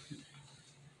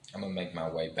 I'm gonna make my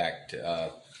way back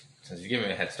to. Since you're giving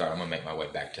me a head start, I'm gonna make my way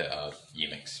back to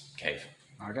Yeemuk's cave.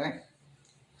 Okay.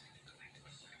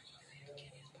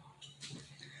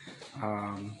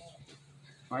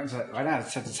 Right now it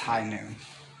says it's high noon.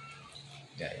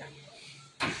 Yeah.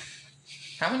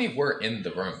 How many were in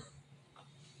the room?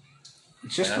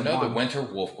 It's just and the I know one. the winter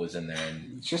wolf was in there,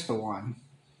 and It's just the one.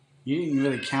 You didn't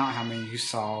really count how many you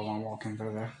saw while walking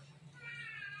through there.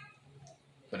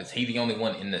 but is he the only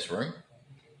one in this room?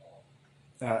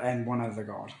 And one other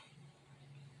guard.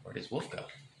 Where does Wolf go?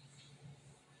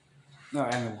 No,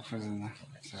 and the wolf was in there.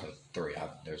 So 3.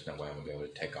 There's no way I'm gonna be able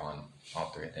to take on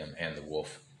all 3 of them and the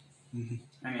wolf, And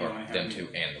or them 2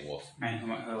 and the wolf. And he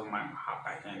might hop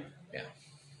back in. Yeah.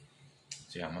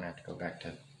 So yeah, I'm gonna have to go back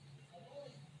to.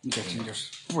 You're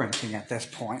sprinting at this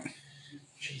point.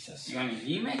 Jesus. You want to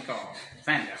Yeemuk or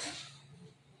Vandal?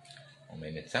 I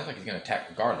mean, it sounds like he's gonna attack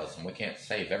regardless, and we can't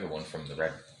save everyone from the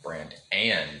red brand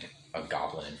and a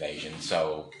goblin invasion.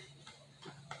 So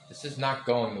this is not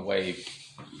going the way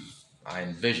I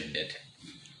envisioned it.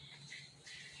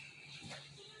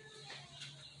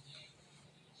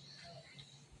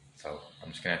 So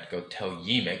I'm just gonna have to go tell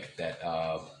Yeemuk that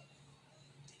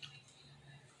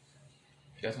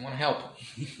he doesn't want to help.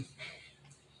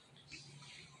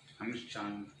 I'm just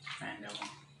chilling Vandal.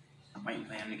 I'm waiting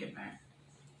for him to get back.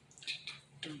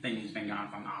 I think he's been gone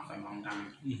for an awfully long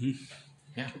time.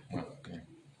 Yeah, well,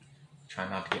 try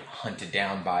not to get hunted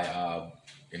down by a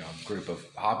group of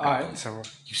hobgoblins. Alright,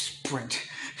 so you sprint.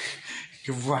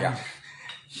 You run. Yeah.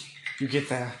 You get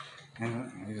there,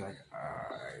 and he's like,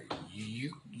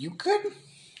 you good?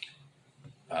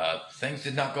 Things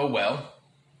did not go well.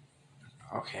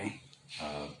 Okay.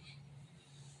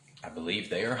 I believe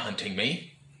they are hunting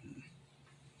me.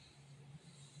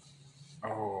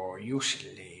 Oh, you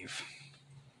should leave.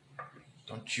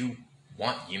 Don't you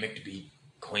want Yeemuk to be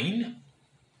queen?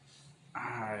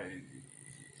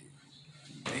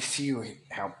 They see you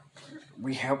help.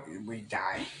 We help you, we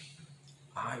die.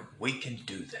 We can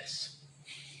do this.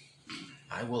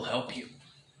 I will help you.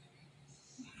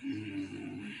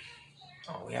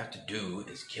 All we have to do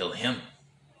is kill him.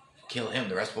 Kill him,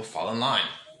 the rest will fall in line.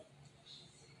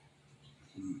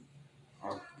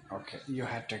 Okay, you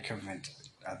have to convince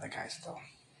other guys, though.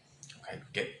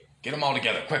 Okay, get them all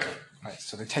together, quickly. Right,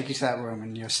 so they take you to that room,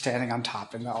 and you're standing on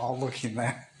top, and they're all looking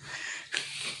there.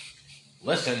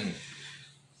 Listen,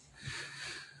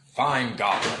 fine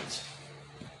goblins.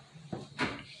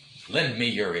 Lend me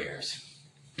your ears.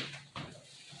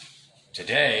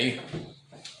 Today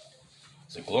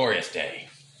is a glorious day.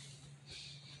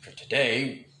 For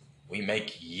today, we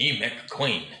make Yeemuk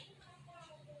queen.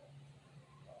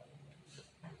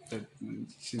 There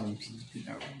seems to be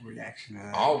no reaction to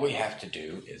that. All we have to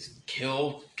do is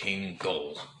kill King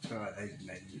Gold. They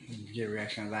get a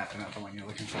reaction to that, but not the one you're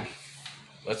looking for.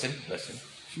 Listen.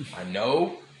 I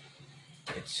know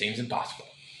it seems impossible,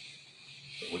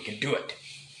 but we can do it.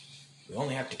 We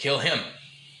only have to kill him.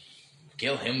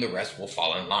 Kill him, the rest will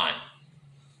fall in line.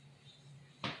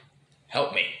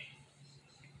 Help me.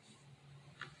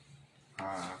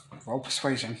 Roll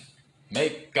persuasion.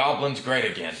 Make goblins great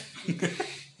again.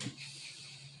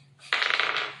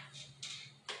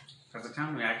 At the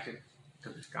time we actually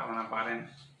took this goblin I bought in,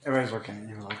 Everybody's looking at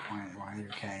you like, why are you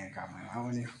carrying a goblin around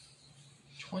with you?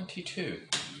 22.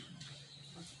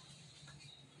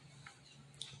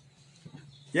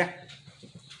 Yeah.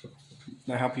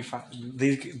 They'll help you fight.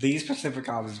 These specific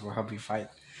goblins will help you fight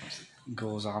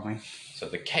Ghoul's army. So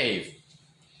the cave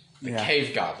Yeah.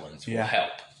 cave goblins will Yeah.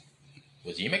 help.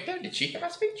 Was Yeemuk there? Did she hear my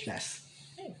speech? Yes.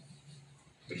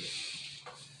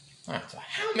 Alright, so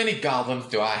how many goblins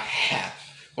do I have?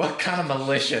 What kind of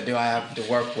militia do I have to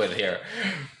work with here?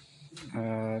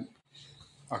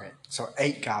 Okay, so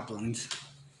 8 goblins,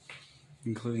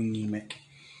 including Yeemuk.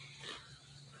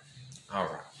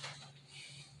 Alright.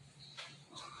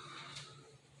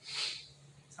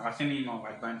 have I seen any more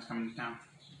red bones coming to town?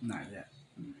 Not yet.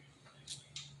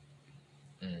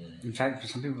 In fact, for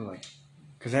some people, like,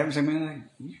 because they haven't seen me, like,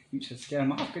 you should scare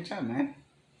them off. Good job, man.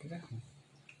 Good job.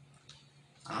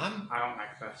 I don't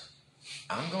like this.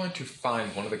 I'm going to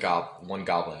find one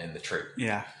goblin in the tree.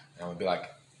 Yeah. And I'll be like,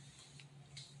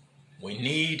 we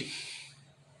need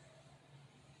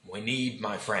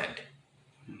my friend.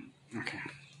 Okay.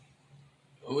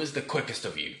 Who is the quickest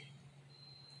of you?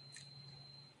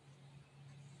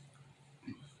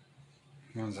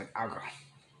 Everyone's like, I'll go.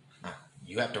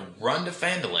 you have to run to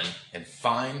Phandalin and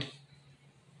find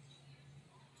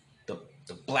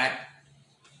the black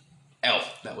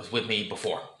elf that was with me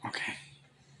before. Okay.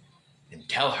 And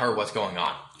tell her what's going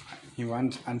on. He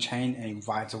runs unchained and he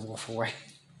rides a wolf away.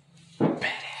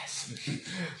 Badass.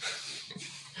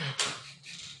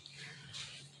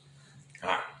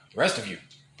 Alright, the rest of you,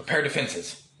 prepare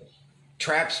defenses.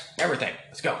 Traps, everything.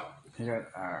 Let's go. He goes,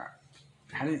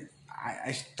 how did...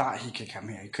 I thought he could come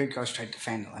here. He could go straight to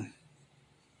Phandalin.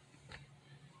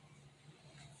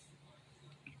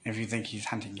 If you think he's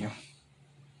hunting you.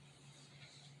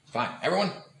 Fine.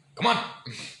 Everyone, come on.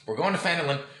 We're going to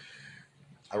Phandalin.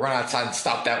 I run outside and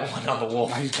stop that one on the wolf.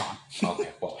 No, he's gone. Okay,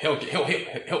 well, he'll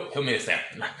meet us there.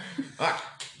 All right.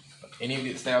 Any of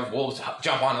you that stay with wolves,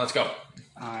 jump on and let's go.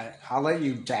 Alright, I'll let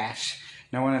you dash.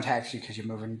 No one attacks you because you're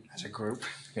moving as a group.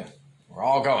 Yeah, we're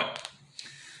all going.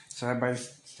 So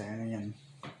everybody's standing and...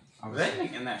 Is there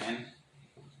anything in that inn?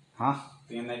 Huh?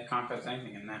 The inn they've conquered, is there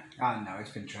anything in there? Oh no, it's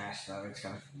been trashed though. It's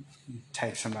gonna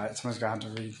take somebody. Someone's gonna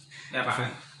have to read. Yeah, but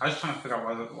I was just trying to figure out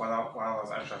where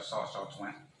those extra assault shots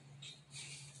went.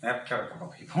 They have killed a couple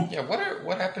of people. Yeah,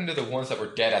 what happened to the ones that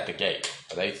were dead at the gate?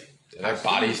 Are their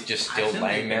bodies just still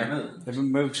laying there? They've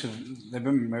been moved to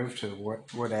the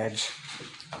wood edge.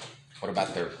 What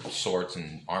about their swords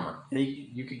and armor?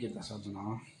 You could get the swords and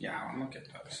armor. Yeah, I'm gonna get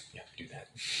those. Yeah, do that.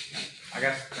 I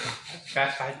guess as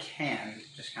best I can,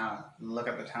 just kind of look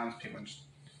at the townspeople and just...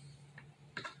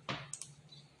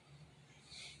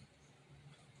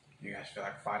 You guys feel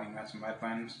like fighting with some red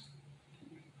friends?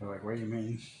 They're like, what do you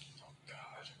mean? Oh,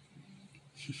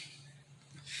 God.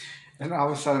 And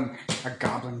all of a sudden, a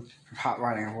goblin hot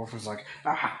riding a wolf was like,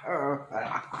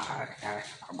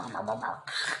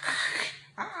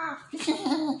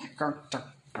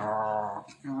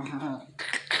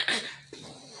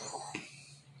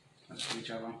 Let's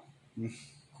reach over.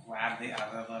 Grab the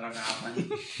other little goblin.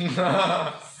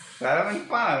 Better than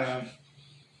fun of him.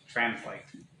 Translate.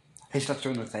 He starts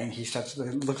doing the thing. He starts.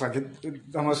 It looks like it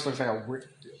almost looks like a weird,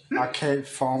 archaic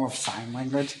form of sign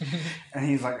language. And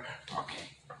he's like, "Okay,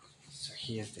 so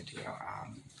here's the deal.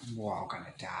 We're all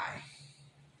gonna die.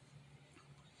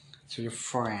 So your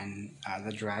friend,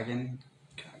 the dragon,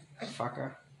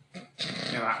 fucker. Yeah,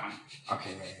 that one.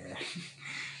 Okay,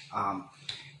 yeah.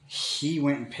 He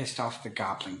went and pissed off the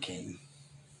Goblin King,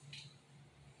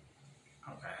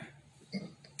 Okay.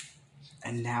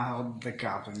 and now the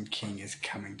Goblin King is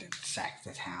coming to sack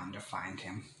the town to find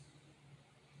him.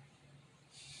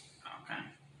 Okay.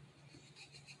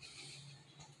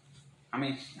 How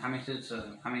many suits of,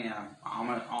 how many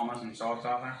armors and swords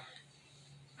are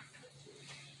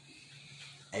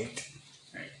there? 8.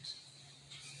 8.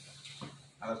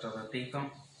 I looked over the people.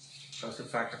 Those who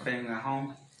factor fitting their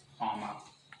home, armor.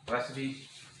 The rest of you,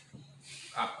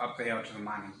 up the hill to the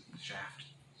mining shaft.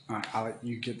 Alright, I'll let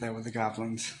you get there with the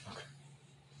goblins. Okay.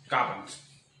 Goblins.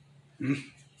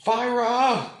 Fire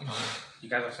up! You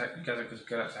guys are good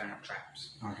at setting up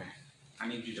traps. Okay. I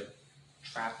need you to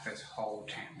trap this whole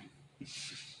town.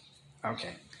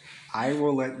 Okay. I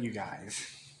will let you guys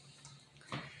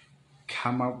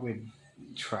come up with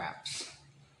traps.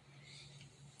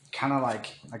 Kind of like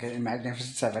in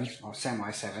Magnificent 7 or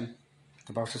Samurai 7.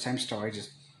 They're both the same story, just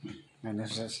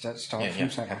Magnificent story from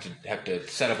 7. Have to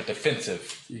set up a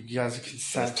defensive You guys can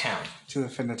set town. to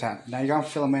defend the town. Now you're going to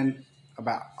fill them in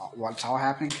about what's all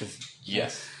happening? Cause,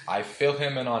 Yes, I fill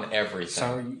him in on everything.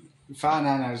 So Fire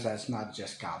now knows that it's not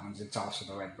just goblins, it's also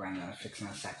the Red Brand that are fixing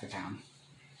to sack the town.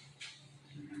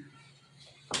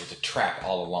 There's a trap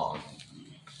all along.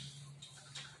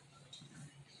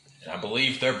 And I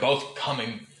believe they're both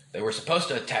coming. They were supposed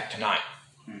to attack tonight.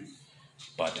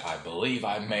 But I believe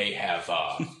I may have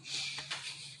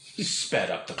sped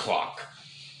up the clock,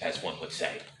 as one would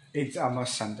say. It's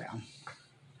almost sundown.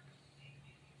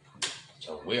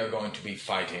 So we are going to be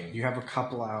fighting. You have a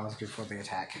couple hours before the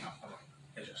attack.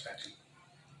 Here's your section.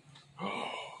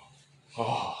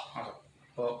 Oh, There's a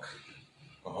book.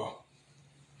 oh,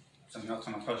 Some notes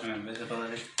on a potion of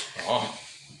invisibility. oh.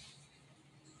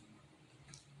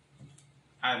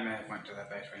 I may have went to that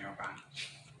base when you were gone.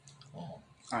 Oh.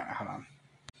 Alright, hold on.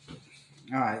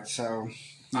 Alright, so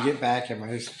you get back,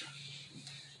 everybody's...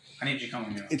 I need you to come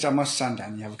with me. It's almost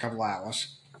sundown, you have a couple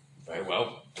hours. Very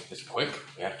well. It's quick.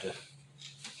 We have to.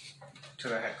 To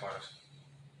the headquarters.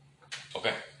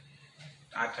 Okay.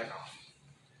 I take off.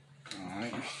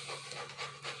 Alright.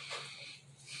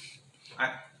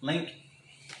 Link,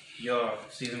 your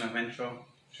season of intro.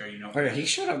 Sure, you know. Oh yeah, he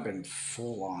should have been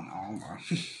full on armor.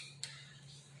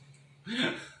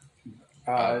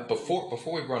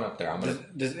 Before we run up there, I'm gonna.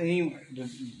 Does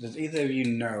either of you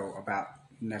know about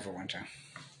Neverwinter?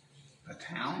 The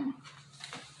town?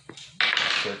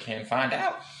 sure can find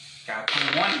out. Got a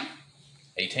 21.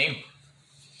 18.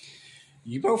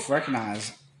 You both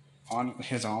recognize on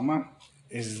his armor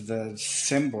is the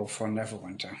symbol for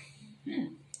Neverwinter.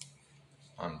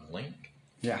 On Link?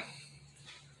 Yeah.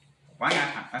 Why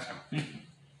not? Let's go.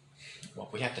 Well,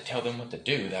 we have to tell them what to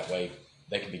do. That way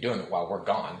they can be doing it while we're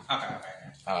gone. Okay.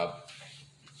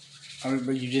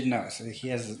 But you did notice that he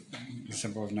has the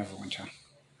symbol of Neverwinter.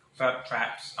 But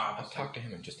traps, I'll obviously. talk to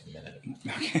him in just a minute.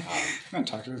 Okay. I'm going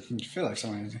to talk to him. You feel like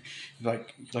someone,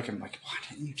 like, you look at him like, why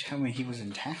didn't you tell me he was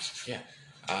in town? Yeah.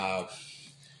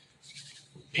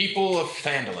 People of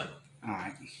Phandalin,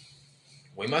 Alright.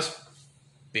 we must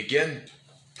begin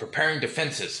preparing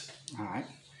defenses. Alright.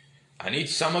 I need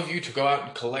some of you to go out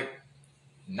and collect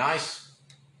nice...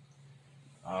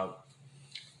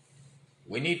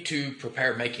 we need to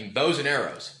prepare making bows and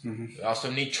arrows. Mm-hmm. We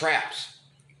also need traps.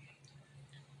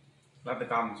 Let the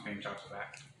goblins be in charge of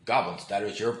that. Goblins, that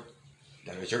is your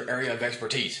area of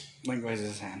expertise. Link raises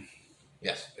his hand.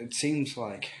 Yes. It seems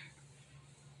like...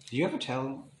 Do you ever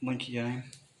tell Link your name?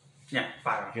 Yeah,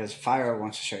 fire. Because Fyro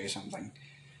wants to show you something.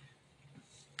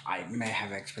 I may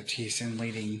have expertise in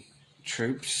leading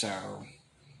troops, so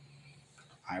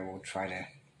I will try to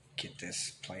get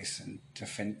this place and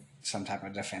defend some type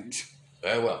of defense.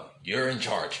 Very well. You're in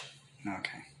charge.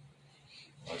 Okay.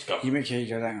 Let's go. You make sure you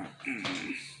go down.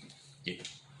 Yeah.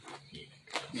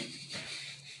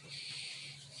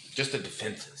 Just the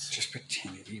defenses. Just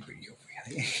pretend it is, but you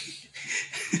really.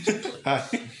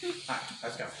 Alright,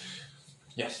 let's go.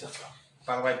 Yes, let's go.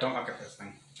 By the way, don't look at this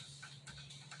thing.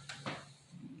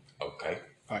 Okay.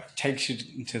 Alright, takes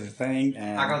you to the thing,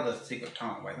 and I go to the secret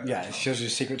tunnel way. yeah, it shows you a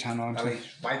secret tunnel At onto. least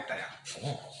right there.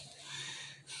 Oh.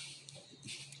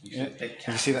 Yeah, Big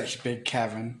you see that big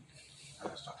cavern. I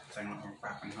just start the thing on a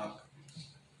grappling hook.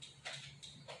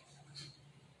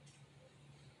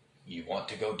 You want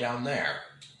to go down there?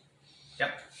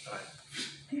 Yep.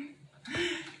 Right.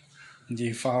 Do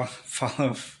you follow?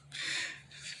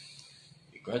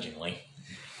 Begrudgingly.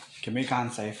 Give me a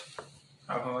con save.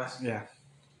 I'll go last. Yeah.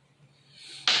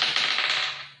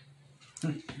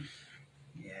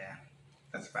 Yeah.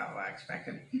 That's about what I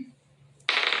expected.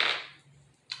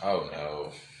 Oh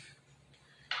no.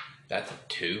 That's a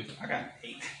 2. I got an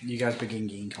 8. You guys begin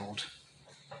getting cold.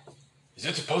 Is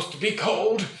it supposed to be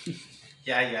cold?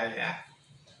 Yeah.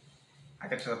 I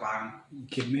get to the bottom.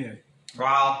 Give me a.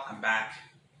 Well, I'm back.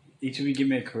 Each of you give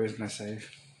me a charisma save.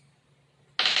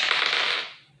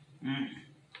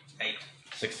 8.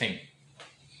 16.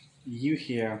 You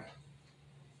hear.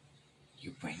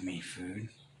 You bring me food.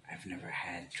 I've never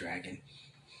had dragon.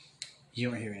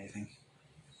 You don't hear anything.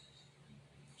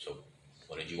 So,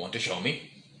 what did you want to show me?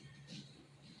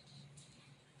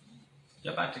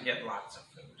 You're about to get lots of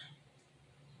food.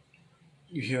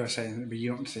 You hear us saying, but you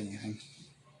don't see anything.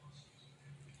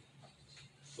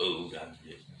 Food?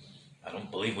 I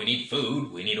don't believe we need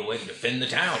food. We need a way to defend the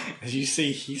town. As you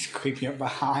see, he's creeping up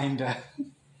behind. Do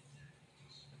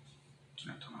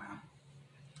not turn around.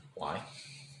 Why?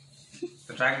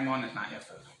 The dragon one is not your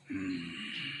food.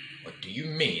 What do you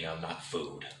mean I'm not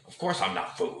food? Of course I'm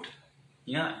not food.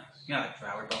 You know that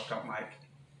drow we both don't like?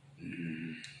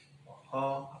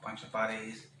 Oh, a bunch of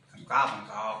buddies, some goblins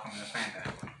all coming to find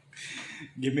that.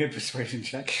 Give me a persuasion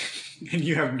check. And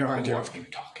you have no Who idea. are you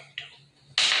talking to?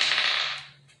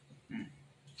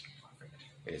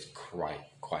 It is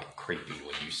quite creepy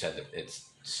when you said that it's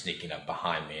sneaking up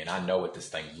behind me, and I know what this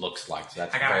thing looks like, so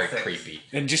that's I got very a 6. creepy.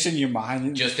 And just in your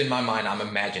mind. Just in my mind, I'm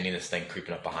imagining this thing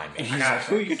creeping up behind And me. he's got like, a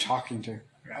who are 6. you talking to?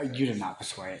 You did not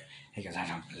persuade. He goes, I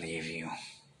don't believe you.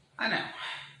 I know.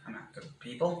 I'm not good with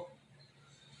people.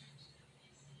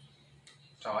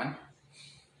 Torrin,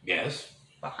 Yes?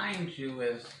 behind you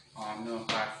is our new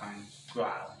friend,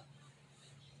 Growl.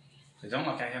 Please don't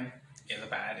look at him. He's a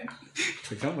bad idea.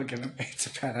 Please don't look at him. It's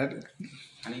a bad idea.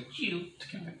 I need you to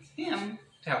convince him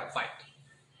to help fight.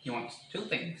 He wants 2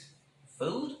 things.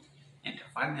 Food and to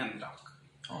find him dog.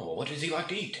 Oh, well, what does he like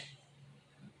to eat?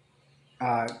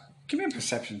 Give me a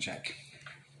perception check.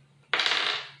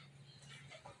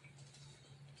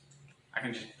 I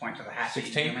can just point to the hat.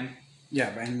 16? Human. Yeah,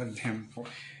 and with him.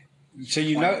 So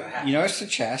you notice the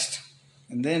chest,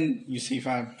 and then you see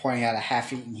Fine pointing out a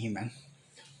half-eaten human.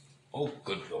 Oh,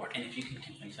 good lord. And if you can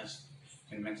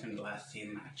convince him to last see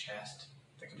in my chest,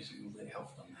 there could be something really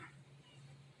helpful in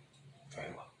there.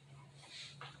 Very well.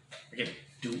 Again,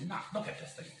 do not look at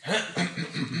this thing.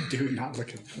 Do not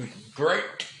look at me.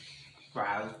 Great.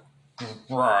 Growl.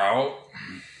 Growl.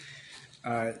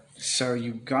 So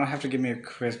you're gonna have to give me a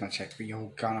charisma check, but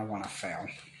you're gonna want to fail.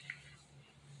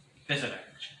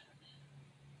 Disadvantage.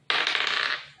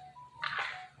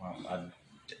 Well, I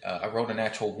I rolled a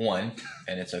natural 1,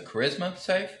 and it's a charisma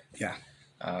save. Yeah.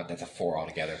 That's a 4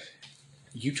 altogether.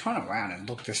 You turn around and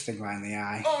look this thing right in the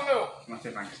eye. Oh no! Let's see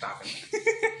if I can stop him.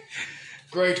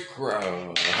 Great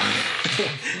crow.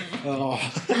 Oh.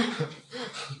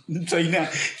 So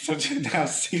now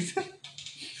Caesar.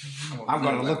 I'm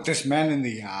gonna look this man in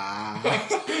the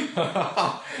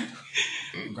eye.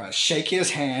 I'm gonna shake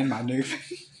his hand, my new.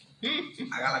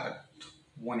 I got like a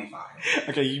 25.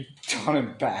 Okay, you turn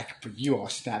him back, but you all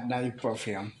snap. Now you both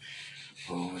hear him.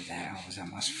 Oh, that was that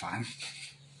much fun.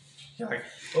 You're like,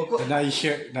 oh, good. But now you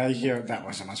hear that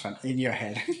wasn't much fun in your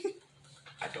head.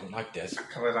 I don't like this. I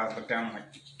cover his eyes, look down, I'm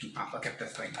like, do not look at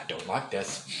this thing. I don't like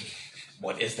this.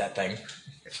 What is that thing?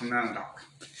 It's from the underdog.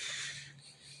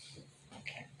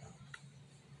 Okay.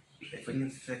 If we can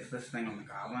fix this thing on the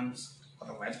goblins or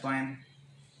the wedge plan,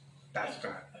 that's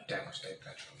gonna devastate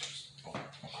that troopers.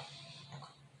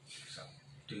 So,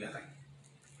 do your thing.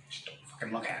 Just don't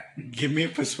fucking look at it. Give me a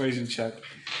persuasion check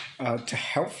to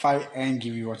help fight and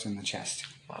give you what's in the chest.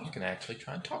 Well, I'm gonna actually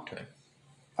try and talk to him.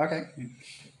 Okay.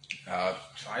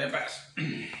 Try your best.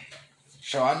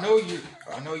 So I know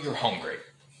you're hungry.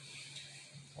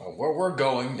 Well, where we're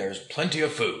going, there's plenty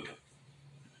of food.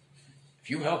 If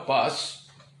you help us,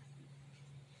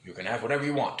 you can have whatever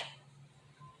you want.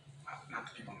 Not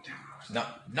the people in town.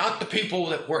 Not the people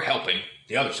that we're helping,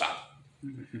 the other side.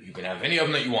 You can have any of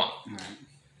them that you want. All right.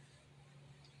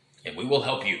 And we will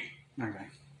help you. Okay.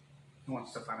 Who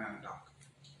wants to fight an underdog?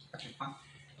 That's just fun.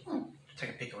 Take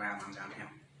a peek around on downhill.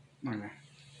 Okay.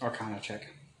 Arcana check.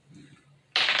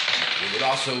 We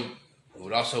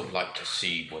would also like to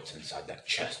see what's inside that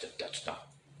chest, if that's not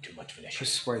too much of an issue.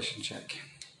 Persuasion check.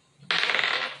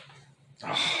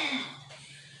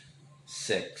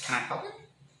 6. Can I help you?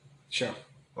 Sure.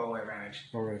 Roll advantage.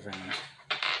 Roll with advantage.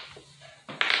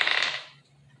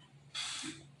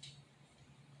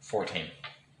 14.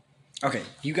 Okay,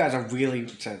 you guys are really.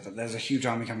 So there's a huge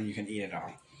army coming. You can eat it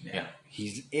all. Yeah.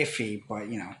 He's iffy, but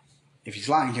if he's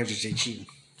lying, he'll just eat you.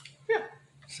 Yeah.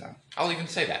 So. I'll even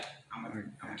say that. I'm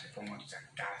gonna take 4 months.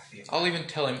 Gotta see it. I'll even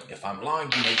tell him if I'm lying,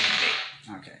 you may eat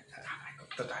me. Okay.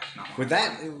 The dice, not With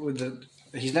that,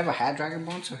 he's never had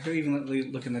Dragonborn, so he'll even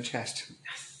look in the chest.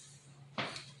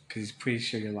 Because he's pretty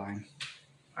sure you're lying.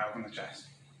 I open the chest.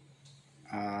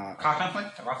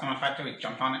 Confidently, the last time I tried to, he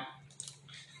jumped on it.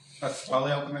 Let's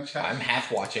slowly open the chest. I'm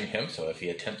half watching him, so if he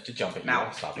attempts to jump at you,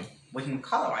 I'll stop him. We can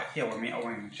color right here with me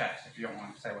opening the chest if you don't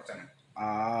want to say what's in it.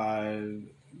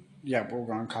 Yeah, we're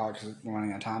going to call it because we're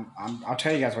running out of time. I'll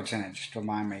tell you guys what's in it. Just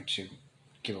remind me to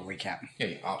give a recap.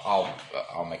 Yeah,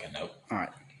 I'll make a note. All right.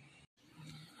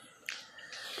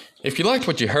 If you liked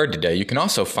what you heard today, you can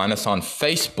also find us on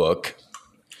Facebook.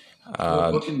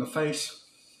 Look in the face.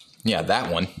 Yeah,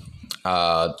 that one.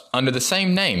 Under the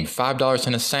same name, $5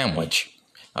 in a sandwich.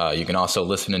 You can also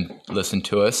listen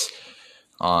to us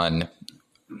on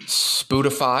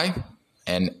Spotify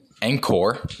and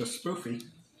Anchor. The spoofy.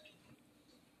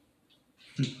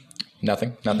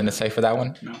 Nothing to say for that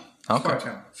one? No. Okay.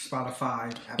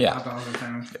 Spotify at Yeah. $5 a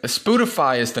sandwich.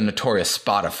 Spotify is the notorious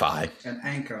Spotify. And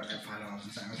Anchor at $5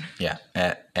 a sandwich. Yeah,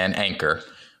 and Anchor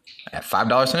at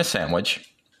 $5 in a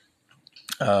sandwich.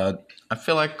 I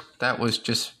feel like that was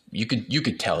just you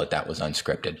could tell that was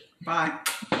unscripted. Bye.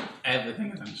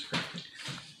 Everything is unscripted.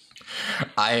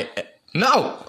 No.